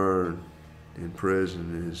thing you learn in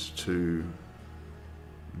prison is to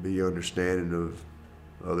be understanding of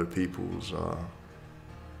other people's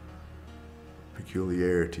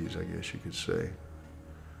peculiarities, I guess you could say.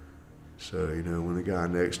 So, you know, when the guy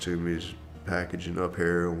next to me is packaging up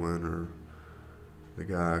heroin, or the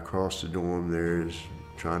guy across the dorm there is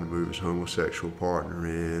trying to move his homosexual partner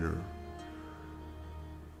in, or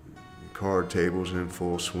the card table's in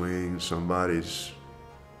full swing, somebody's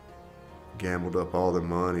gambled up all their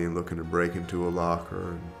money and looking to break into a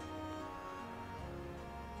locker, and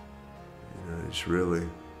it's really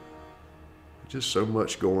just so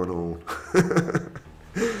much going on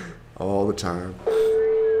all the time.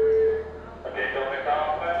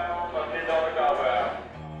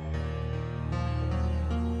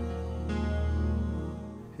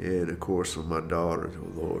 And of course with my daughter,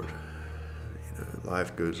 oh Lord, you know,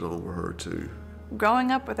 life goes on with her too.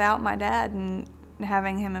 Growing up without my dad and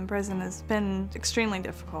having him in prison has been extremely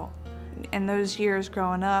difficult. And those years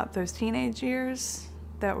growing up, those teenage years,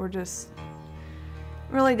 that were just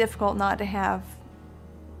really difficult not to have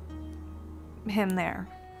him there.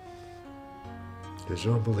 It's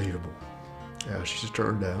unbelievable how she's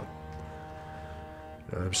turned out.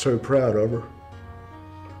 I'm so proud of her.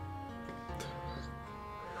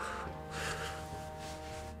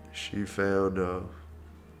 She found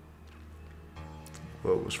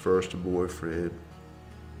what was first a boyfriend,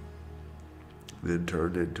 then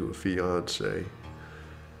turned into a fiance.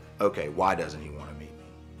 Okay, why doesn't he want to meet me?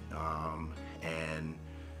 And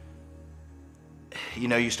you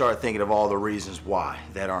know, you start thinking of all the reasons why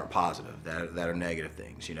that aren't positive, that are negative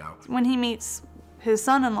things, you know. When he meets his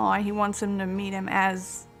son-in-law, he wants him to meet him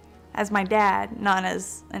as my dad, not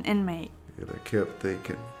as an inmate. And I kept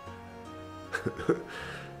thinking,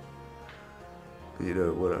 you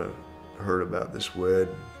know, when I heard about this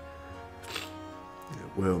wedding,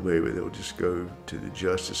 well, maybe they'll just go to the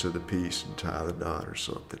justice of the peace and tie the knot or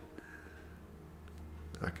something.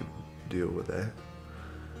 I can deal with that.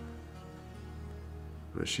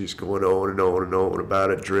 But she's going on and on and on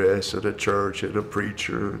about a dress and a church and a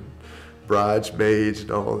preacher and bridesmaids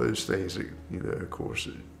and all those things that, you know, of course.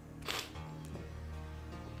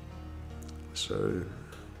 So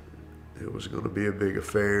it was going to be a big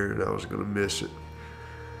affair, and I was going to miss it.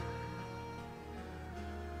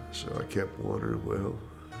 So I kept wondering, well,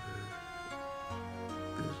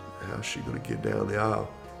 how's she going to get down the aisle?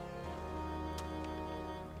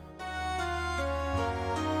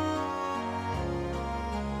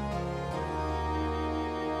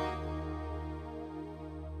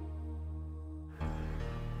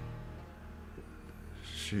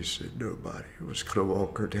 She said nobody was going to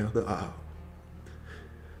walk her down the aisle.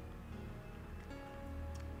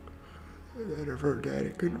 That if her daddy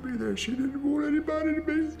couldn't be there, she didn't want anybody to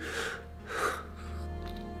be.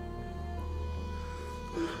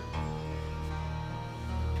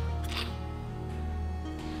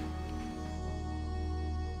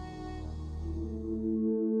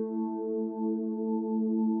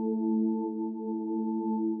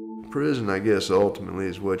 Prison, I guess, ultimately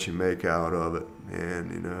is what you make out of it,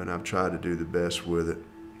 and I've tried to do the best with it.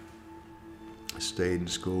 Stayed in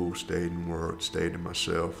school, stayed in work, stayed to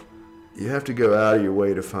myself. You have to go out of your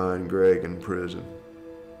way to find Greg in prison.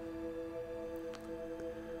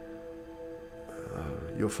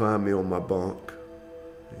 You'll find me on my bunk,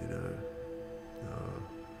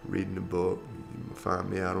 reading a book. You'll find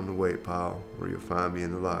me out on the weight pile, or you'll find me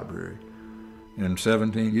in the library. In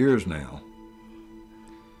 17 years now,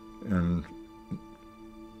 in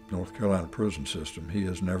North Carolina prison system, he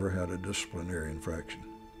has never had a disciplinary infraction.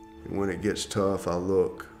 When it gets tough, I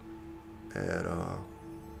look at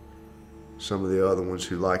some of the other ones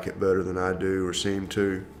who like it better than I do or seem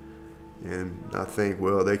to, and I think,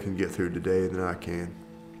 well, they can get through today than I can.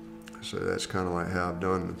 So that's kind of like how I've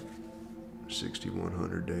done the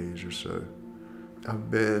 6,100 days or so. I've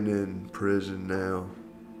been in prison now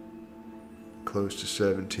close to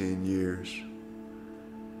 17 years.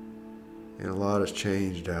 And a lot has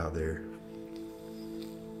changed out there.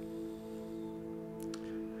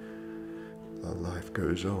 Life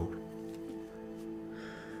goes on.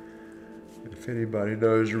 If anybody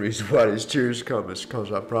knows the reason why these tears come, it's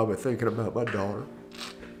because I'm probably thinking about my daughter.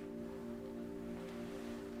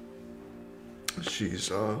 She's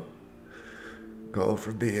gone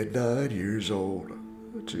from being 9 years old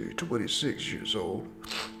to 26 years old.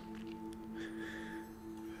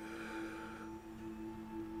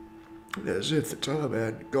 As if the time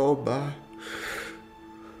hadn't gone by.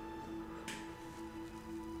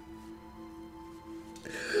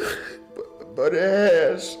 But it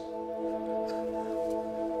has.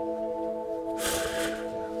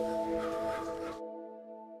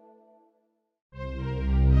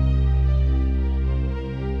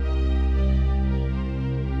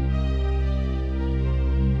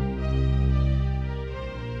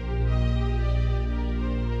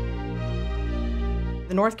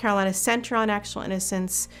 The North Carolina Center on Actual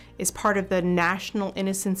Innocence is part of the National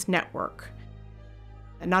Innocence Network.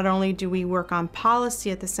 And not only do we work on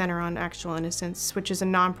policy at the Center on Actual Innocence, which is a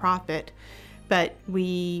nonprofit, but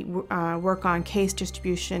we work on case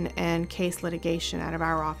distribution and case litigation out of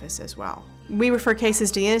our office as well. We refer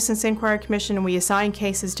cases to the Innocence Inquiry Commission, and we assign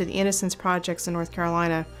cases to the Innocence Projects in North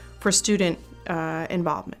Carolina for student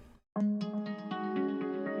involvement.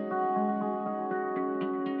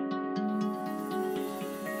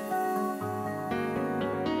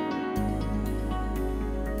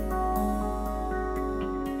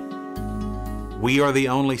 We are the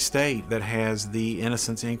only state that has the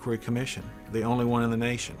Innocence Inquiry Commission, the only one in the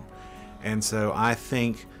nation. And so I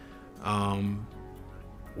think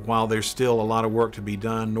while there's still a lot of work to be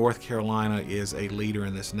done, North Carolina is a leader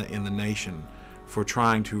in the nation for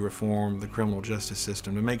trying to reform the criminal justice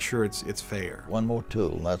system to make sure it's fair. One more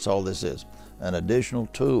tool, that's all this is. An additional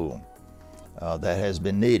tool that has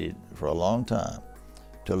been needed for a long time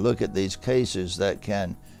to look at these cases that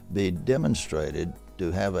can be demonstrated to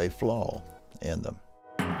have a flaw in them.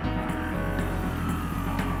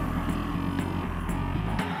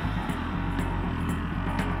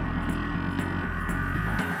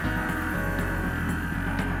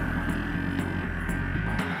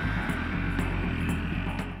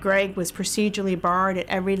 Greg was procedurally barred at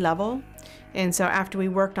every level, and so after we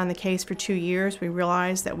worked on the case for 2 years, we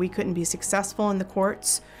realized that we couldn't be successful in the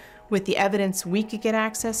courts with the evidence we could get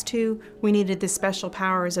access to. We needed the special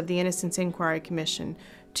powers of the Innocence Inquiry Commission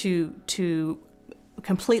to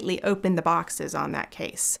completely open the boxes on that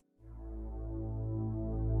case.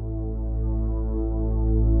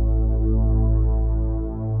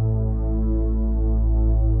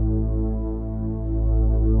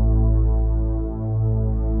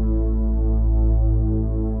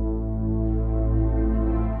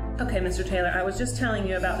 Okay, Mr. Taylor, I was just telling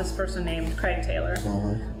you about this person named Craig Taylor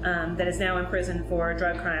that is now in prison for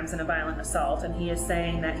drug crimes and a violent assault, and he is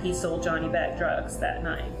saying that he sold Johnny Beck drugs that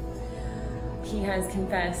night. He has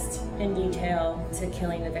confessed in detail to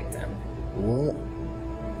killing the victim. What?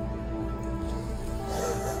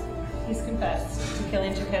 He's confessed to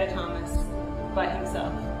killing Jaquetta Thomas by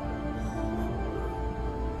himself.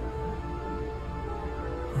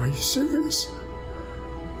 Are you serious?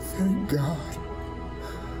 Thank God.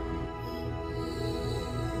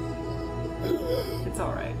 It's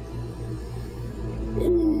all right.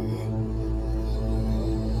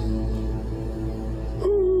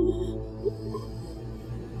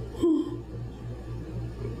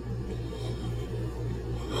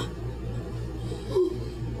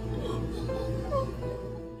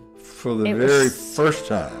 For the very first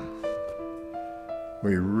time,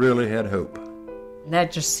 we really had hope.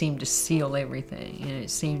 That just seemed to seal everything, and it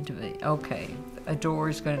seemed to be, okay, a door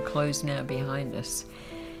is going to close now behind us,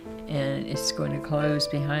 and it's going to close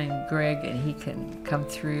behind Greg, and he can come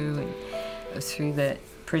through that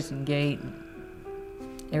prison gate, and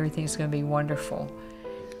everything's going to be wonderful.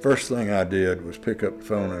 First thing I did was pick up the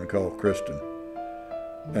phone and call Kristen,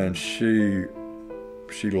 and she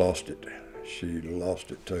lost it. She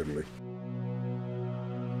lost it totally.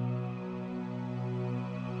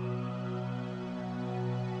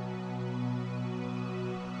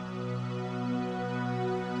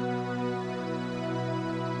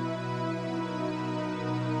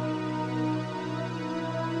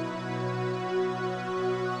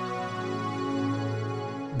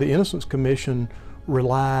 The Innocence Commission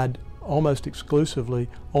relied almost exclusively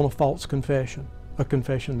on a false confession, a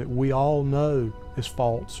confession that we all know is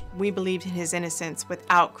false. We believed in his innocence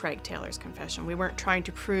without Craig Taylor's confession. We weren't trying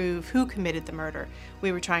to prove who committed the murder.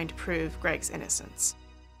 We were trying to prove Greg's innocence.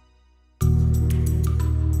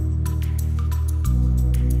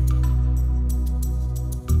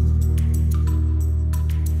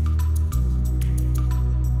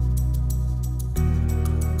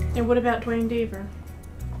 And what about Dwayne Deaver?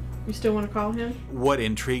 You still want to call him? What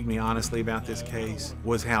intrigued me honestly about this case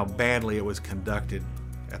was how badly it was conducted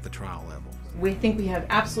at the trial level. We think we have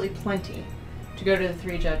absolutely plenty to go to the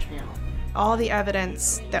 3-judge panel. All the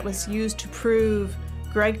evidence that was used to prove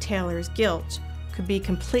Greg Taylor's guilt could be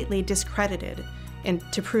completely discredited and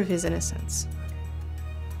to prove his innocence.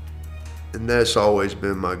 And that's always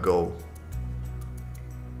been my goal,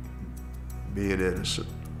 being innocent.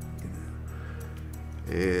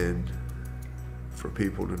 And for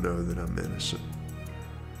people to know that I'm innocent.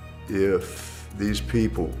 If these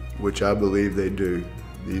people, which I believe they do,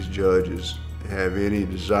 these judges, have any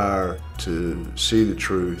desire to see the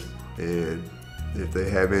truth, and if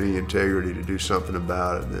they have any integrity to do something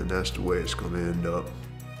about it, then that's the way it's going to end up.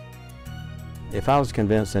 If I was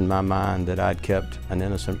convinced in my mind that I'd kept an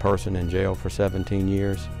innocent person in jail for 17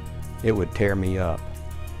 years, it would tear me up.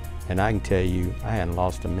 And I can tell you, I hadn't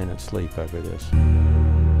lost a minute's sleep over this.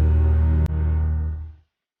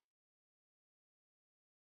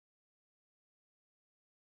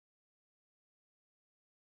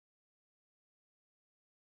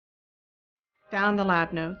 Found the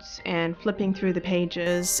lab notes and flipping through the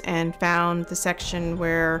pages and found the section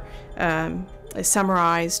where it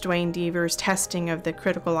summarized Dwayne Deaver's testing of the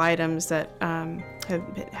critical items that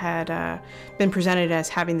had been presented as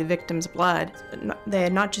having the victim's blood. They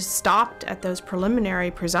had not just stopped at those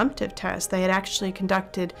preliminary presumptive tests, they had actually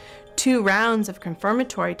conducted 2 rounds of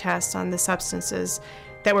confirmatory tests on the substances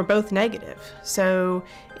that were both negative. So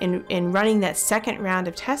in running that second round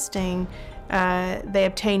of testing, they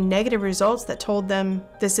obtained negative results that told them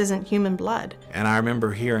this isn't human blood. And I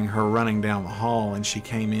remember hearing her running down the hall, and she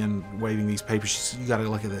came in waving these papers. She said, "You got to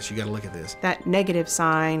look at this, you got to look at this." That negative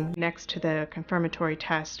sign next to the confirmatory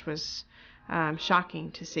test was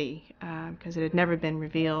shocking to see because it had never been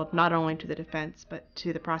revealed, not only to the defense, but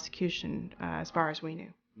to the prosecution as far as we knew.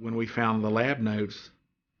 When we found the lab notes,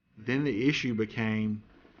 then the issue became,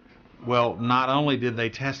 well, not only did they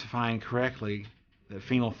testify incorrectly that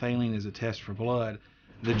phenolphthalein is a test for blood,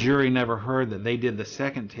 the jury never heard that they did the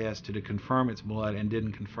second test to confirm it's blood and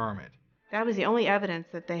didn't confirm it. That was the only evidence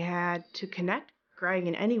that they had to connect Greg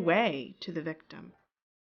in any way to the victim.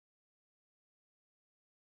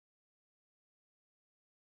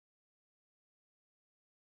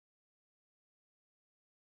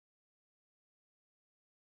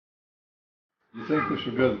 You think this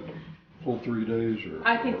will go full 3 days, or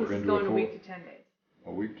I think this is going a week to 10 days.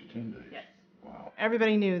 A week to 10 days? Yes. Wow.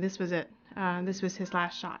 Everybody knew this was it. This was his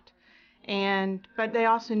last shot. But they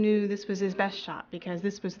also knew this was his best shot because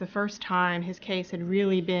this was the first time his case had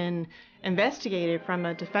really been investigated from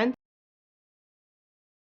a defense.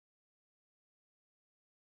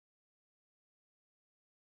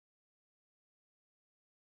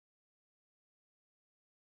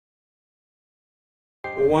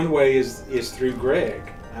 Well, one way is through Greg.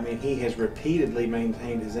 I mean, he has repeatedly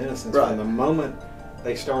maintained his innocence from the moment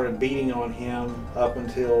they started beating on him up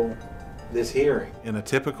until this hearing. In a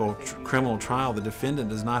typical criminal trial, the defendant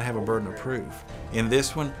does not have a burden of proof. In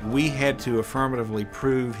this one, we had to affirmatively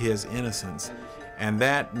prove his innocence, and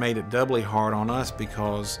that made it doubly hard on us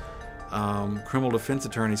because criminal defense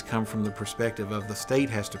attorneys come from the perspective of the state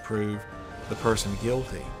has to prove the person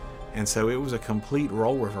guilty. And so it was a complete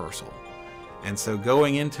role reversal. And so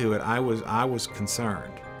going into it, I was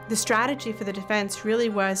concerned. The strategy for the defense really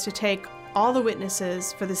was to take all the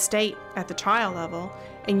witnesses for the state at the trial level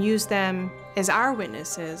and use them as our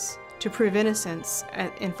witnesses to prove innocence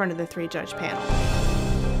in front of the three-judge panel.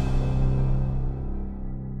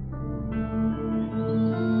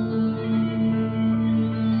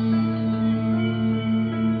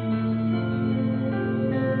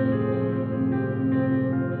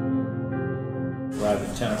 Right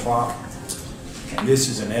at 10 o'clock. And this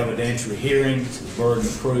is an evidentiary hearing. The burden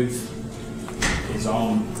of proof is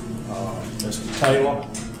on Mr. Taylor.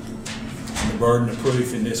 And the burden of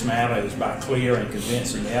proof in this matter is by clear and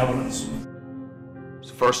convincing evidence. It's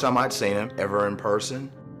the first time I'd seen him ever in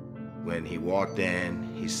person. When he walked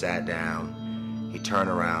in, he sat down, he turned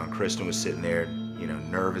around. Kristen was sitting there,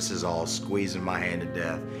 nervous as all, squeezing my hand to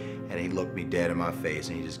death. And he looked me dead in my face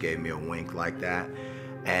and he just gave me a wink like that.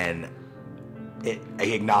 And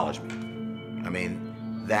he acknowledged me. I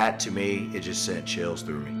mean, that to me, it just sent chills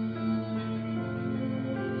through me.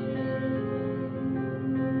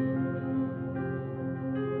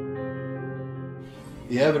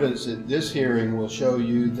 The evidence at this hearing will show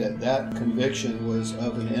you that that conviction was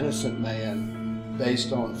of an innocent man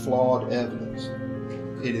based on flawed evidence.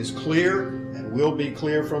 It is clear, and will be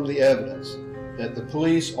clear from the evidence, that the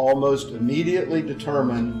police almost immediately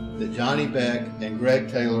determined that Johnny Beck and Greg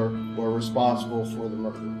Taylor were responsible for the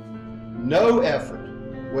murder. No effort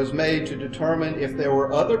was made to determine if there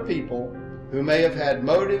were other people who may have had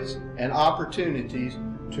motives and opportunities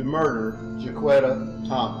to murder Jaquetta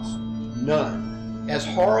Thomas. None. As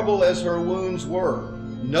horrible as her wounds were,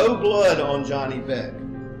 no blood on Johnny Beck,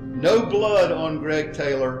 no blood on Greg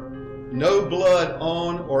Taylor, no blood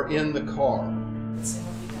on or in the car.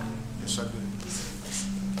 Yes, I did.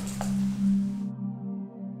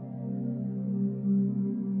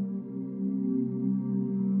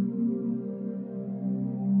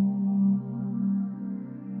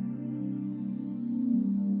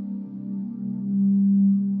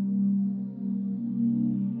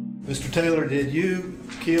 Mr. Taylor, did you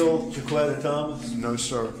kill Jaquetta Thomas? No,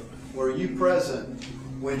 sir. Were you present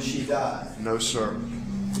when she died? No, sir.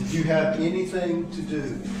 Did you have anything to do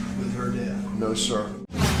with her death? No, sir.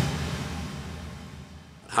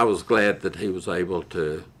 I was glad that he was able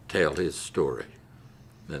to tell his story,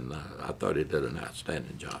 and I thought he did an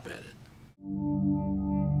outstanding job at it.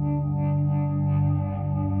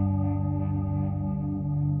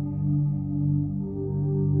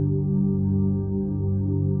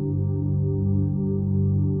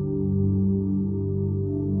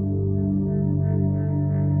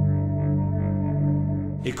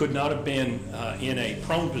 It could not have been in a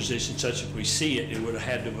prone position such as we see it. It would have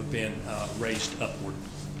had to have been raised upward.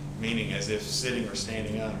 Meaning as if sitting or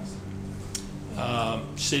standing up?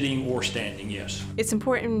 Sitting or standing, yes. It's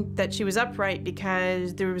important that she was upright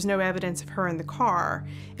because there was no evidence of her in the car.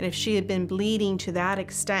 And if she had been bleeding to that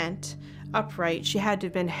extent, upright, she had to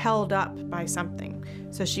have been held up by something.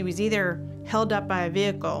 So she was either held up by a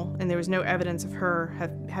vehicle, and there was no evidence of her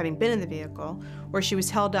having been in the vehicle, or she was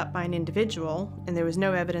held up by an individual, and there was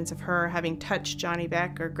no evidence of her having touched Johnny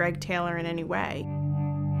Beck or Greg Taylor in any way.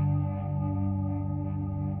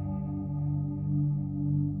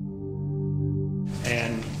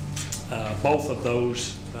 And both of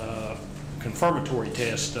those confirmatory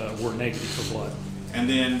tests were negative for blood. And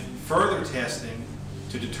then further testing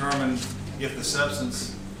to determine if the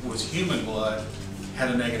substance was human blood had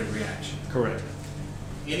a negative reaction. Correct.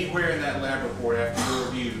 Anywhere in that lab report after your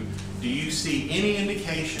review, do you see any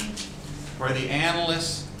indication where the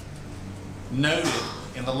analysts noted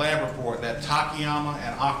in the lab report that Takayama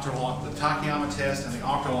and the Takayama test and the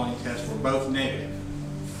Octoloni test were both negative?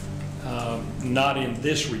 Not in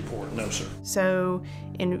this report, no, sir. So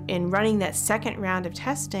in running that second round of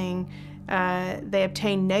testing, they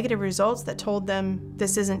obtained negative results that told them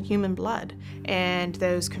this isn't human blood. And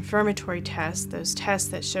those confirmatory tests, those tests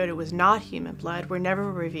that showed it was not human blood, were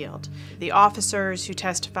never revealed. The officers who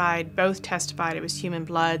testified both testified it was human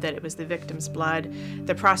blood, that it was the victim's blood.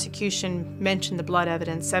 The prosecution mentioned the blood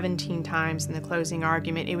evidence 17 times in the closing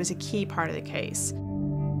argument. It was a key part of the case.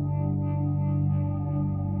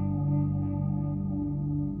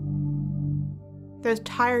 Those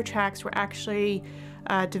tire tracks were actually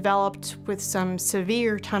developed with some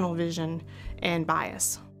severe tunnel vision and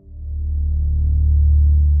bias.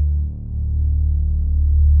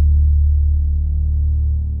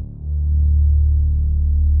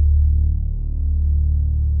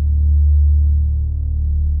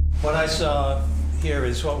 What I saw here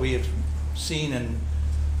is what we have seen in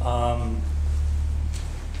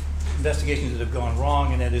investigations that have gone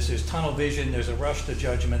wrong, and that is there's tunnel vision, there's a rush to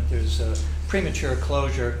judgment, there's a premature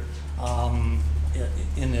closure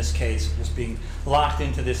in this case, just being locked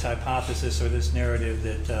into this hypothesis or this narrative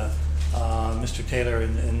that Mr. Taylor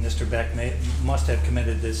and Mr. Beck must have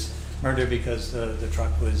committed this murder because the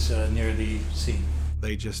truck was near the scene.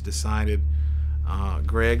 They just decided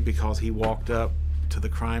Greg, because he walked up to the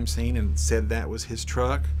crime scene and said that was his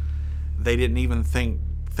truck, they didn't even think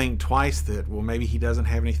twice that, well, maybe he doesn't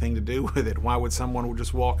have anything to do with it. Why would someone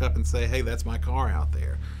just walk up and say, hey, that's my car out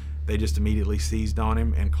there? They just immediately seized on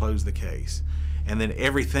him and closed the case. And then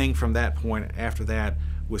everything from that point after that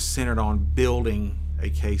was centered on building a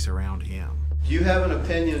case around him. Do you have an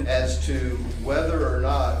opinion as to whether or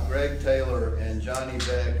not Greg Taylor and Johnny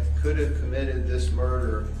Beck could have committed this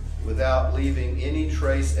murder without leaving any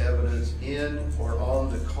trace evidence in or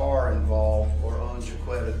on the car involved or on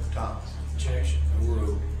Jaquetta Thomas? Objection.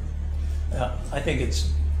 Overruled. I think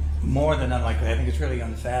it's more than unlikely. I think it's really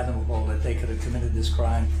unfathomable that they could have committed this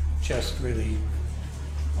crime. Just really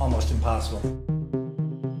almost impossible.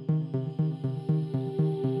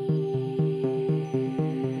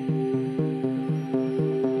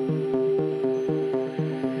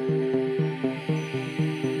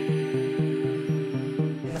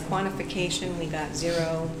 In the quantification, we got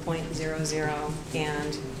 0.00,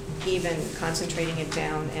 and even concentrating it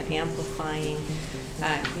down and amplifying,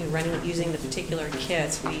 using the particular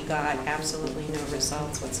kits, we got absolutely no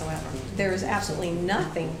results whatsoever. There is absolutely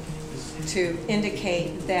nothing to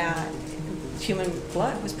indicate that human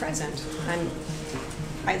blood was present on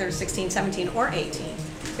either 16, 17, or 18,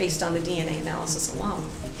 based on the DNA analysis alone.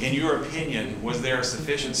 In your opinion, was there a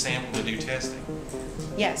sufficient sample to do testing?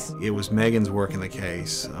 Yes. It was Megan's work in the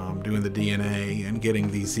case, doing the DNA and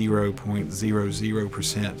getting the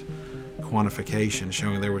 0.00% quantification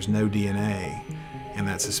showing there was no DNA in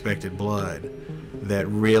that suspected blood that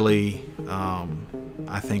really,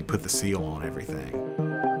 I think, put the seal on everything.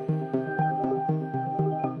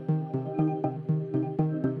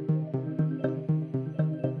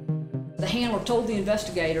 The handler told the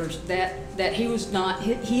investigators that he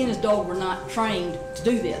and his dog were not trained to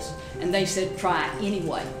do this, and they said try it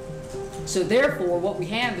anyway. So therefore, what we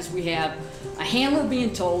have is a handler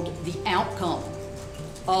being told the outcome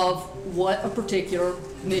of what a particular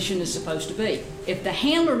mission is supposed to be. If the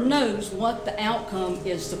handler knows what the outcome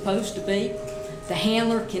is supposed to be, the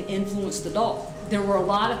handler can influence the dog. There were a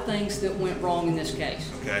lot of things that went wrong in this case.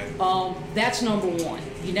 Okay. That's number one.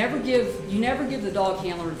 You never give the dog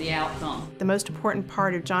handler the outcome. The most important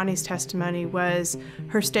part of Johnny's testimony was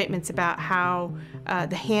her statements about how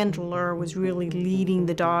the handler was really leading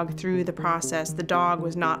the dog through the process. The dog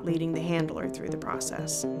was not leading the handler through the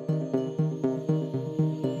process.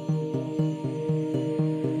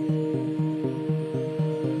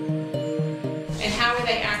 And how were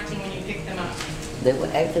they acting when you picked them up? They were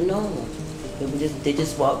acting normal. They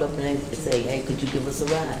just walked up and they said, hey, could you give us a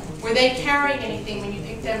ride? Were they carrying anything when you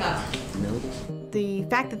picked them up? No. The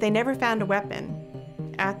fact that they never found a weapon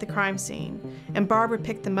at the crime scene, and Barbara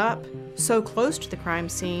picked them up so close to the crime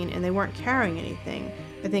scene and they weren't carrying anything,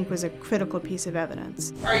 I think was a critical piece of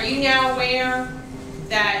evidence. Are you now aware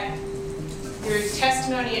that your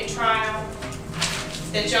testimony at trial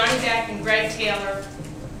that Johnny Beck and Greg Taylor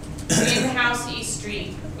were in the house at East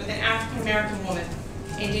Street with an African-American woman?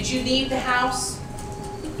 And did you leave the house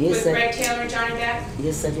with Greg Taylor and Johnny Beck?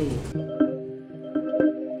 Yes, I did.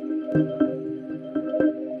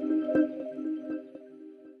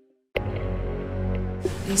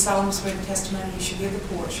 You solemnly swear the testimony you should give the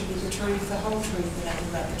court should be the truth, the whole truth, and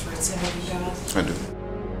nothing but the truth. So help you God. I do.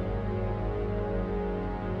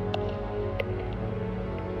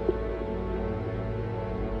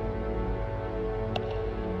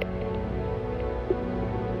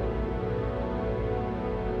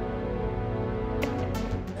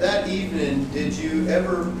 That evening, did you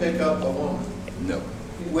ever pick up a woman? No.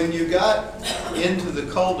 When you got into the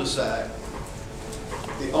cul-de-sac,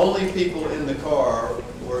 the only people in the car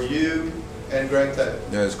were you and Greg Taylor.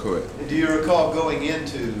 That is correct. Do you recall going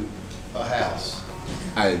into a house?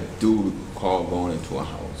 I do recall going into a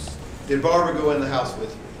house. Did Barbara go in the house with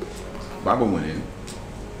you? Barbara went in.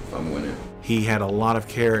 He had a lot of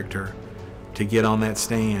character to get on that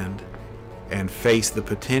stand and face the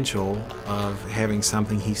potential of having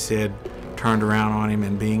something he said turned around on him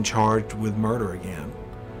and being charged with murder again.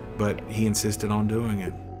 But he insisted on doing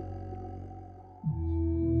it.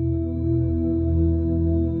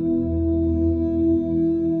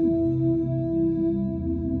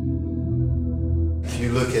 If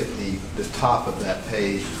you look at the top of that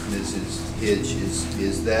page, Mrs. Hitch,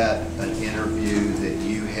 is that an interview that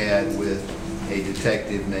you had with a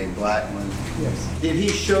detective named Blackman? Yes. Did he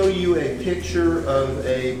show you a picture of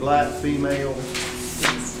a black female?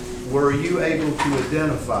 Yes. Were you able to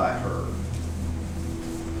identify her?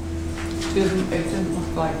 It didn't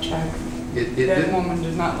look like Jackie. That woman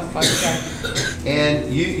did not look like Jackie.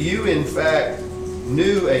 And you in fact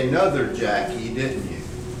knew another Jackie, didn't you?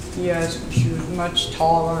 Yes, she was much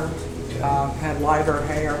taller, had lighter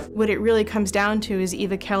hair. What it really comes down to is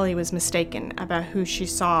Eva Kelly was mistaken about who she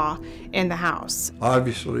saw in the house.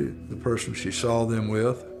 Obviously, the person she saw them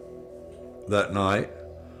with that night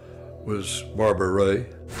was Barbara Ray.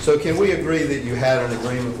 So can we agree that you had an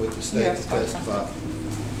agreement with the state to testify?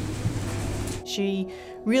 She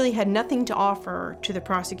really had nothing to offer to the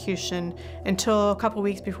prosecution until a couple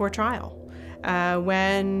weeks before trial,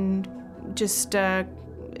 when just it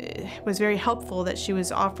was very helpful that she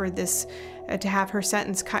was offered this, to have her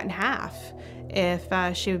sentence cut in half if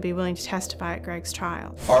she would be willing to testify at Greg's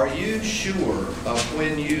trial. Are you sure of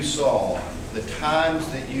when you saw, the times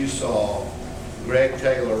that you saw Greg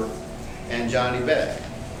Taylor and Johnny Beck?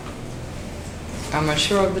 Am I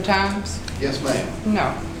sure of the times? Yes, ma'am.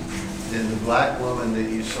 No. Then the black woman that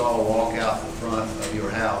you saw walk out the front of your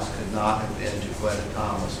house could not have been Jaquetta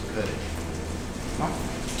Thomas, could it? No.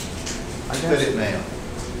 Could it, ma'am?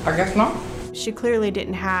 I guess not. She clearly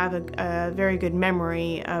didn't have a very good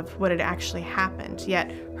memory of what had actually happened,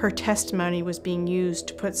 yet her testimony was being used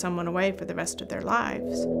to put someone away for the rest of their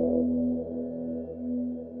lives.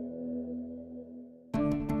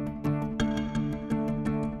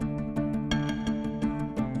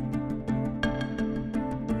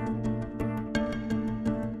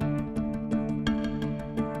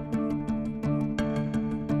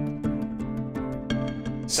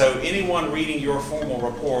 So anyone reading your formal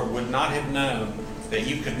report would not have known that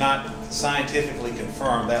you could not scientifically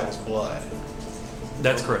confirm that was blood.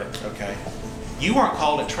 That's correct. Okay. You weren't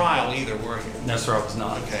called at trial either, were you? No, sir, I was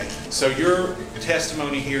not. Okay. So your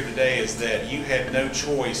testimony here today is that you had no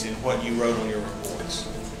choice in what you wrote on your reports,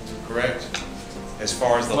 correct? As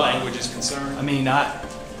far as the language is concerned? I mean,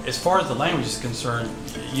 as far as the language is concerned,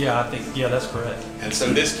 yeah, that's correct. And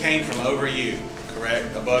so this came from over you,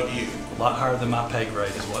 correct? Above you. A lot higher than my pay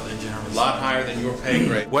grade is what they generally say. A lot higher than your pay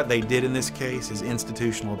grade. What they did in this case is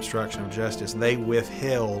institutional obstruction of justice. They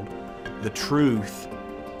withheld the truth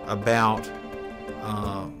about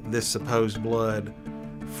this supposed blood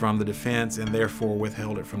from the defense and therefore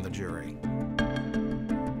withheld it from the jury.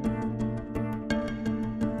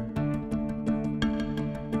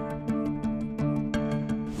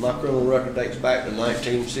 My criminal record dates back to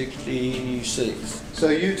 1966. So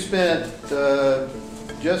you'd spent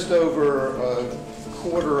just over a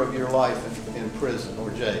quarter of your life in prison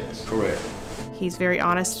or jails. Correct. He's very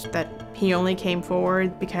honest that he only came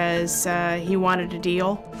forward because he wanted a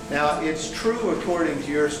deal. Now, it's true, according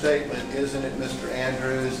to your statement, isn't it, Mr.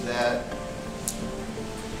 Andrews, that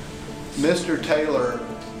Mr. Taylor,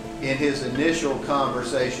 in his initial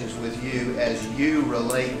conversations with you, as you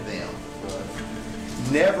relate them,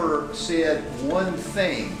 never said one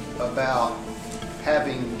thing about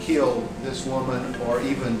having killed this woman or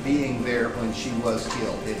even being there when she was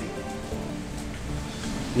killed, did he?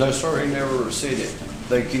 No, sir, he never said it.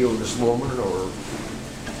 They killed this woman or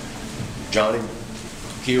Johnny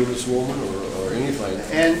killed this woman or anything.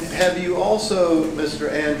 And have you also,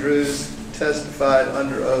 Mr. Andrews, testified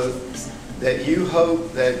under oath that you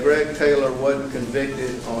hope that Greg Taylor wasn't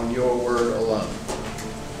convicted on your word alone?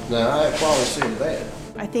 Now, I probably said that.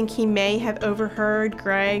 I think he may have overheard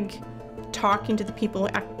Greg talking to the people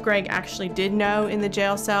Greg actually did know in the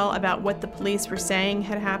jail cell about what the police were saying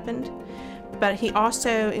had happened. But he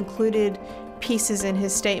also included pieces in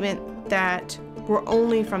his statement that were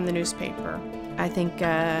only from the newspaper. I think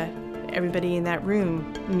everybody in that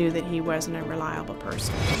room knew that he wasn't a reliable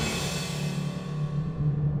person.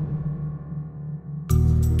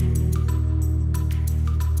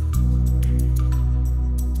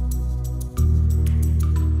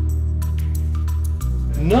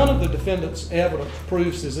 None of the defendant's evidence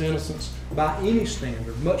proves his innocence by any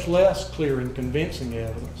standard, much less clear and convincing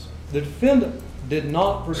evidence. The defendant did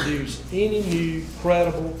not produce any new,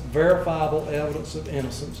 credible, verifiable evidence of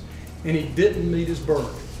innocence, and he didn't meet his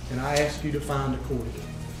burden, and I ask you to find accordingly.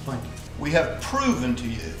 Thank you. We have proven to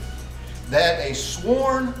you that a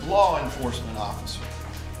sworn law enforcement officer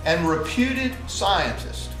and reputed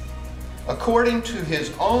scientist, according to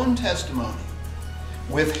his own testimony,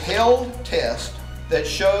 withheld tests that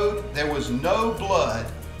showed there was no blood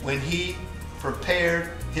when he prepared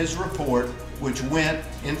his report, which went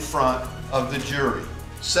in front of the jury.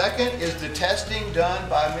 Second is the testing done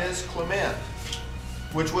by Ms. Clement,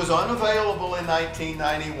 which was unavailable in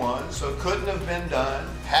 1991, so couldn't have been done,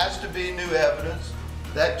 has to be new evidence,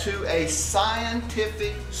 that to a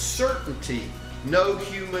scientific certainty, no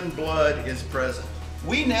human blood is present.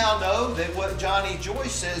 We now know that what Johnny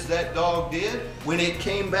Joyce says that dog did when it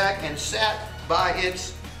came back and sat by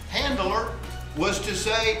its handler was to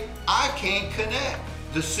say, I can't connect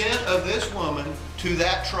the scent of this woman to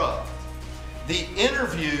that truck. The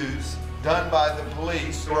interviews done by the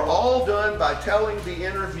police were all done by telling the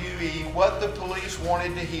interviewee what the police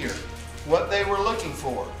wanted to hear, what they were looking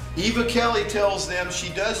for. Eva Kelly tells them she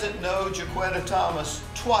doesn't know Jaquetta Thomas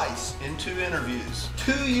twice in 2 interviews.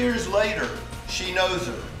 2 years later, she knows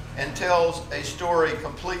her and tells a story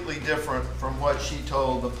completely different from what she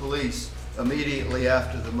told the police immediately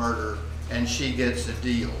after the murder, and she gets a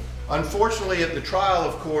deal. Unfortunately, at the trial,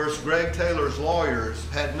 of course, Greg Taylor's lawyers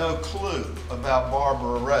had no clue about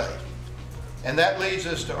Barbara Ray. And that leads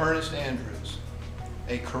us to Ernest Andrews,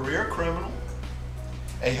 a career criminal,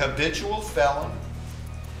 a habitual felon,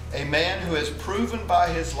 a man who has proven by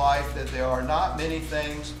his life that there are not many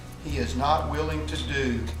things he is not willing to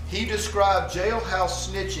do. He described jailhouse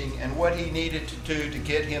snitching and what he needed to do to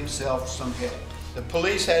get himself some help. The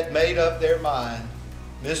police had made up their mind.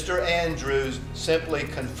 Mr. Andrews simply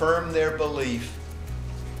confirmed their belief.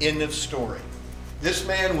 End of story. This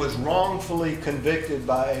man was wrongfully convicted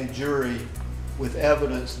by a jury with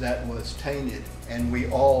evidence that was tainted, and we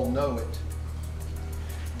all know it.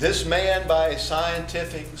 This man, by a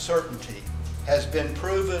scientific certainty, has been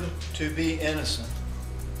proven to be innocent.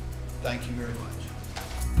 Thank you very much.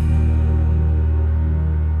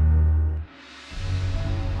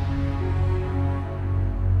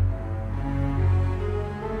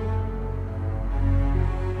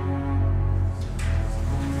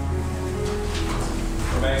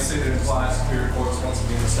 Remain seated and apply Superior Court's once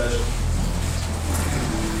again in session.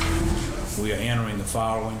 We are entering the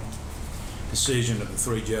following decision of the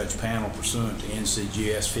 3-judge panel pursuant to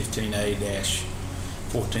NCGS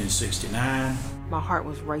 15A-1469. My heart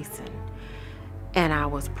was racing, and I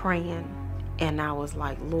was praying, and I was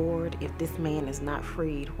like, Lord, if this man is not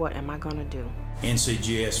freed, what am I going to do?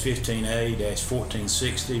 NCGS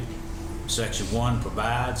 15A-1460, Section 1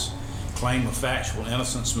 provides, claim of factual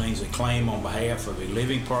innocence means a claim on behalf of a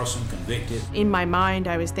living person convicted. In my mind,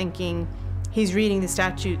 I was thinking, he's reading the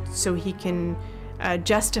statute so he can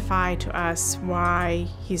justify to us why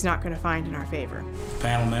he's not going to find in our favor.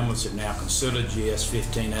 Panel members have now considered GS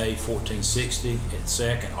 15A-1460 at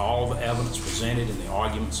second all the evidence presented in the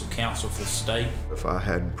arguments of counsel for the state. If I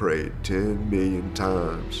hadn't prayed 10 million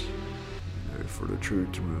times for the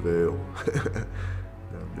truth to prevail,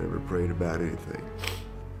 I've never prayed about anything.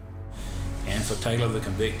 And for Taylor, the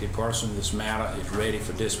convicted person, this matter is ready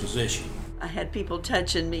for disposition. I had people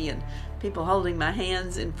touching me and people holding my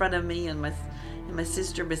hands in front of me, and my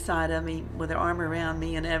sister beside of me with her arm around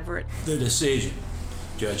me and Everett. The decision.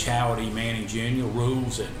 Judge Howard E. Manning Jr.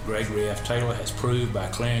 rules that Gregory F. Taylor has proved by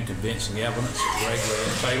clear and convincing evidence that Gregory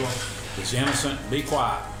F. Taylor is innocent. Be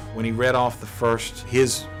quiet. When he read off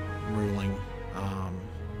his ruling,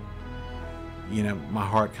 my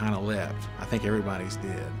heart kind of leapt. I think everybody's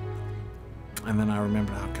did. And then I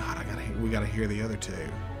remembered, oh God, we got to hear the other two.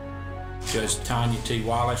 Judge Tanya T.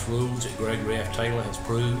 Wallace rules that Gregory F. Taylor has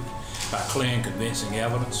proved by clear and convincing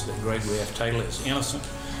evidence that Gregory F. Taylor is innocent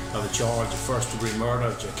of the charge of first-degree murder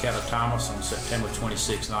of Jaquetta Thomas on September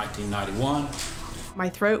 26, 1991. My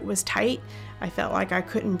throat was tight. I felt like I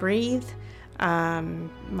couldn't breathe.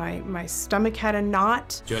 My stomach had a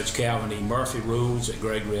knot. Judge Calvin E. Murphy rules that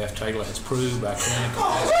Gregory F. Taylor has proved by clear and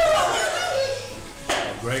convincing evidence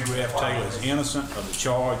that Gregory F. Taylor is innocent of the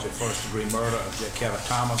charge of first-degree murder of Jaquetta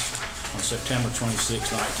Thomas on September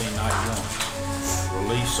 26, 1991.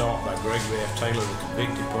 Relief sought by Gregory F. Taylor, the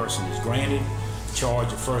convicted person, is granted. The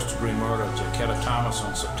charge of first-degree murder of Jaquetta Thomas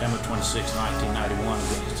on September 26, 1991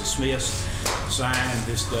 is dismissed. Signed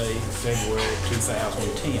this day, February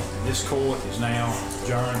 2010. And this court is now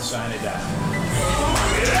adjourned, sine die.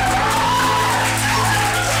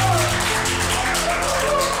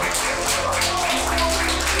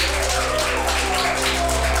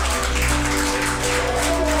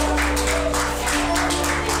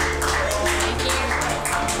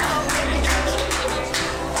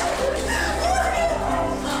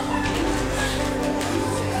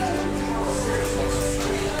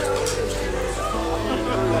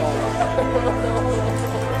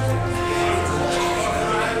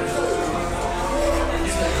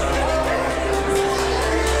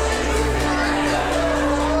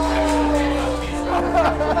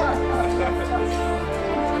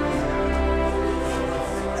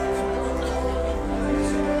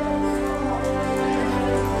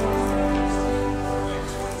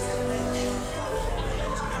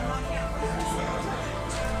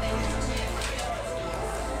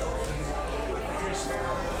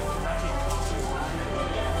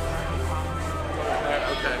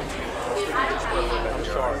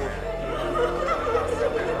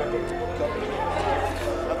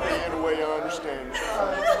 understand.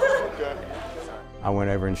 Okay. I went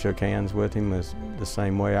over and shook hands with him the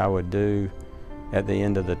same way I would do at the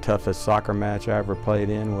end of the toughest soccer match I ever played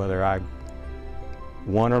in, whether I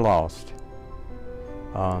won or lost.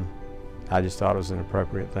 I just thought it was an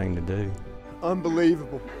appropriate thing to do.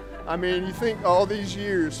 Unbelievable. I mean, you think all these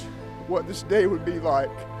years, what this day would be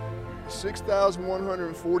like.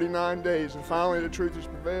 6,149 days, and finally the truth has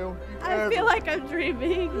prevailed. I feel like I'm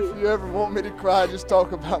dreaming. If you ever want me to cry, just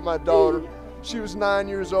talk about my daughter. She was 9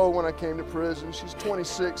 years old when I came to prison. She's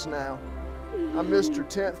 26 now. I missed her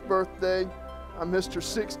 10th birthday. I missed her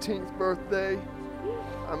 16th birthday.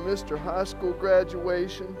 I missed her high school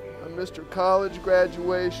graduation. I missed her college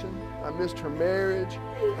graduation. I missed her marriage.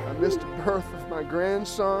 I missed the birth of my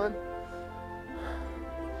grandson.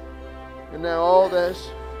 And now all that's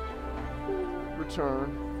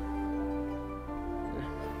returned.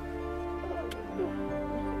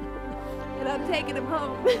 And I'm taking him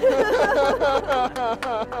home.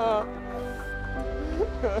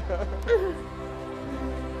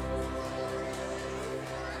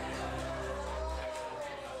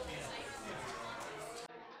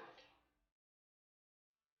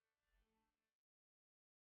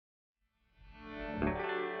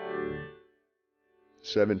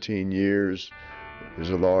 17 years is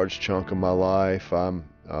a large chunk of my life. I'm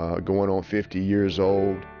going on 50 years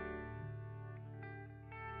old.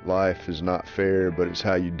 Life is not fair, but it's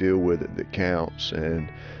how you deal with it that counts.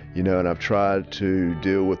 And I've tried to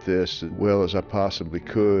deal with this as well as I possibly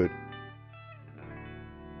could.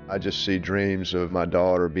 I just see dreams of my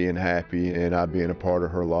daughter being happy and I being a part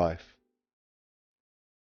of her life.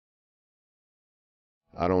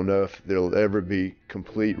 I don't know if there'll ever be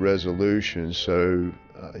complete resolution, so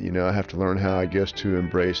I have to learn how, I guess, to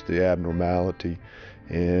embrace the abnormality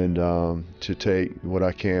and to take what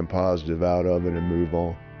I can positive out of it and move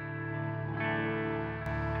on.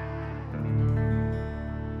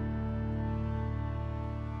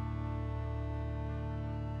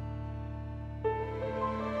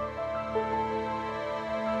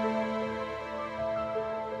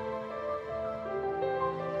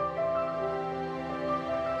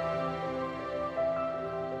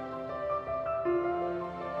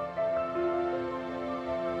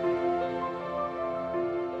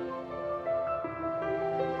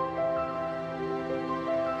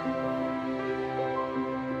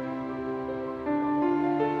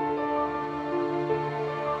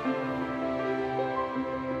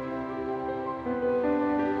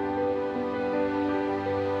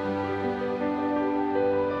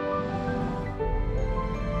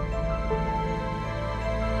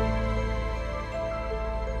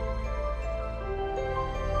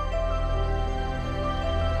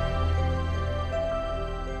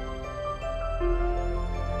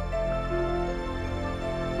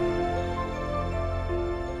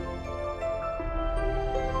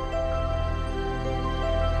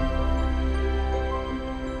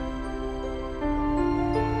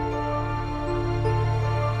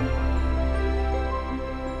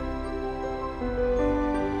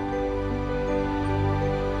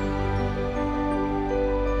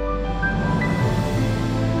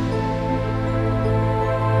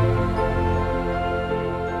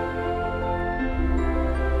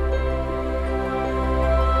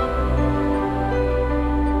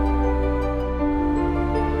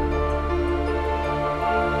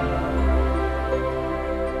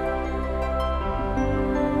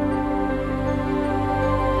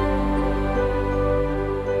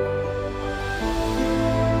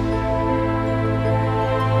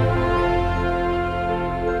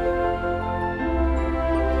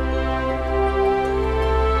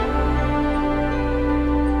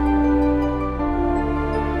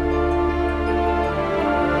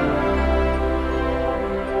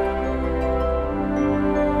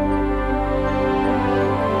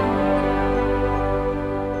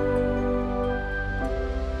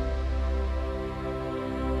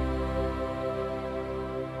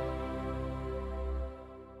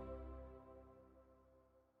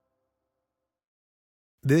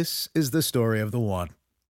 This is the story of the one.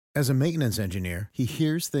 As a maintenance engineer, he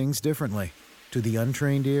hears things differently. To the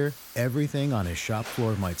untrained ear, everything on his shop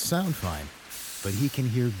floor might sound fine, but he can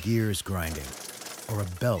hear gears grinding or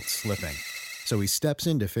a belt slipping. So he steps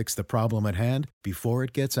in to fix the problem at hand before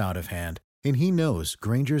it gets out of hand. And he knows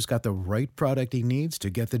Grainger's got the right product he needs to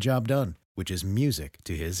get the job done, which is music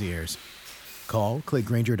to his ears. Call, click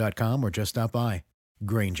Grainger.com, or just stop by.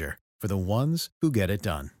 Grainger, for the ones who get it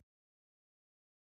done.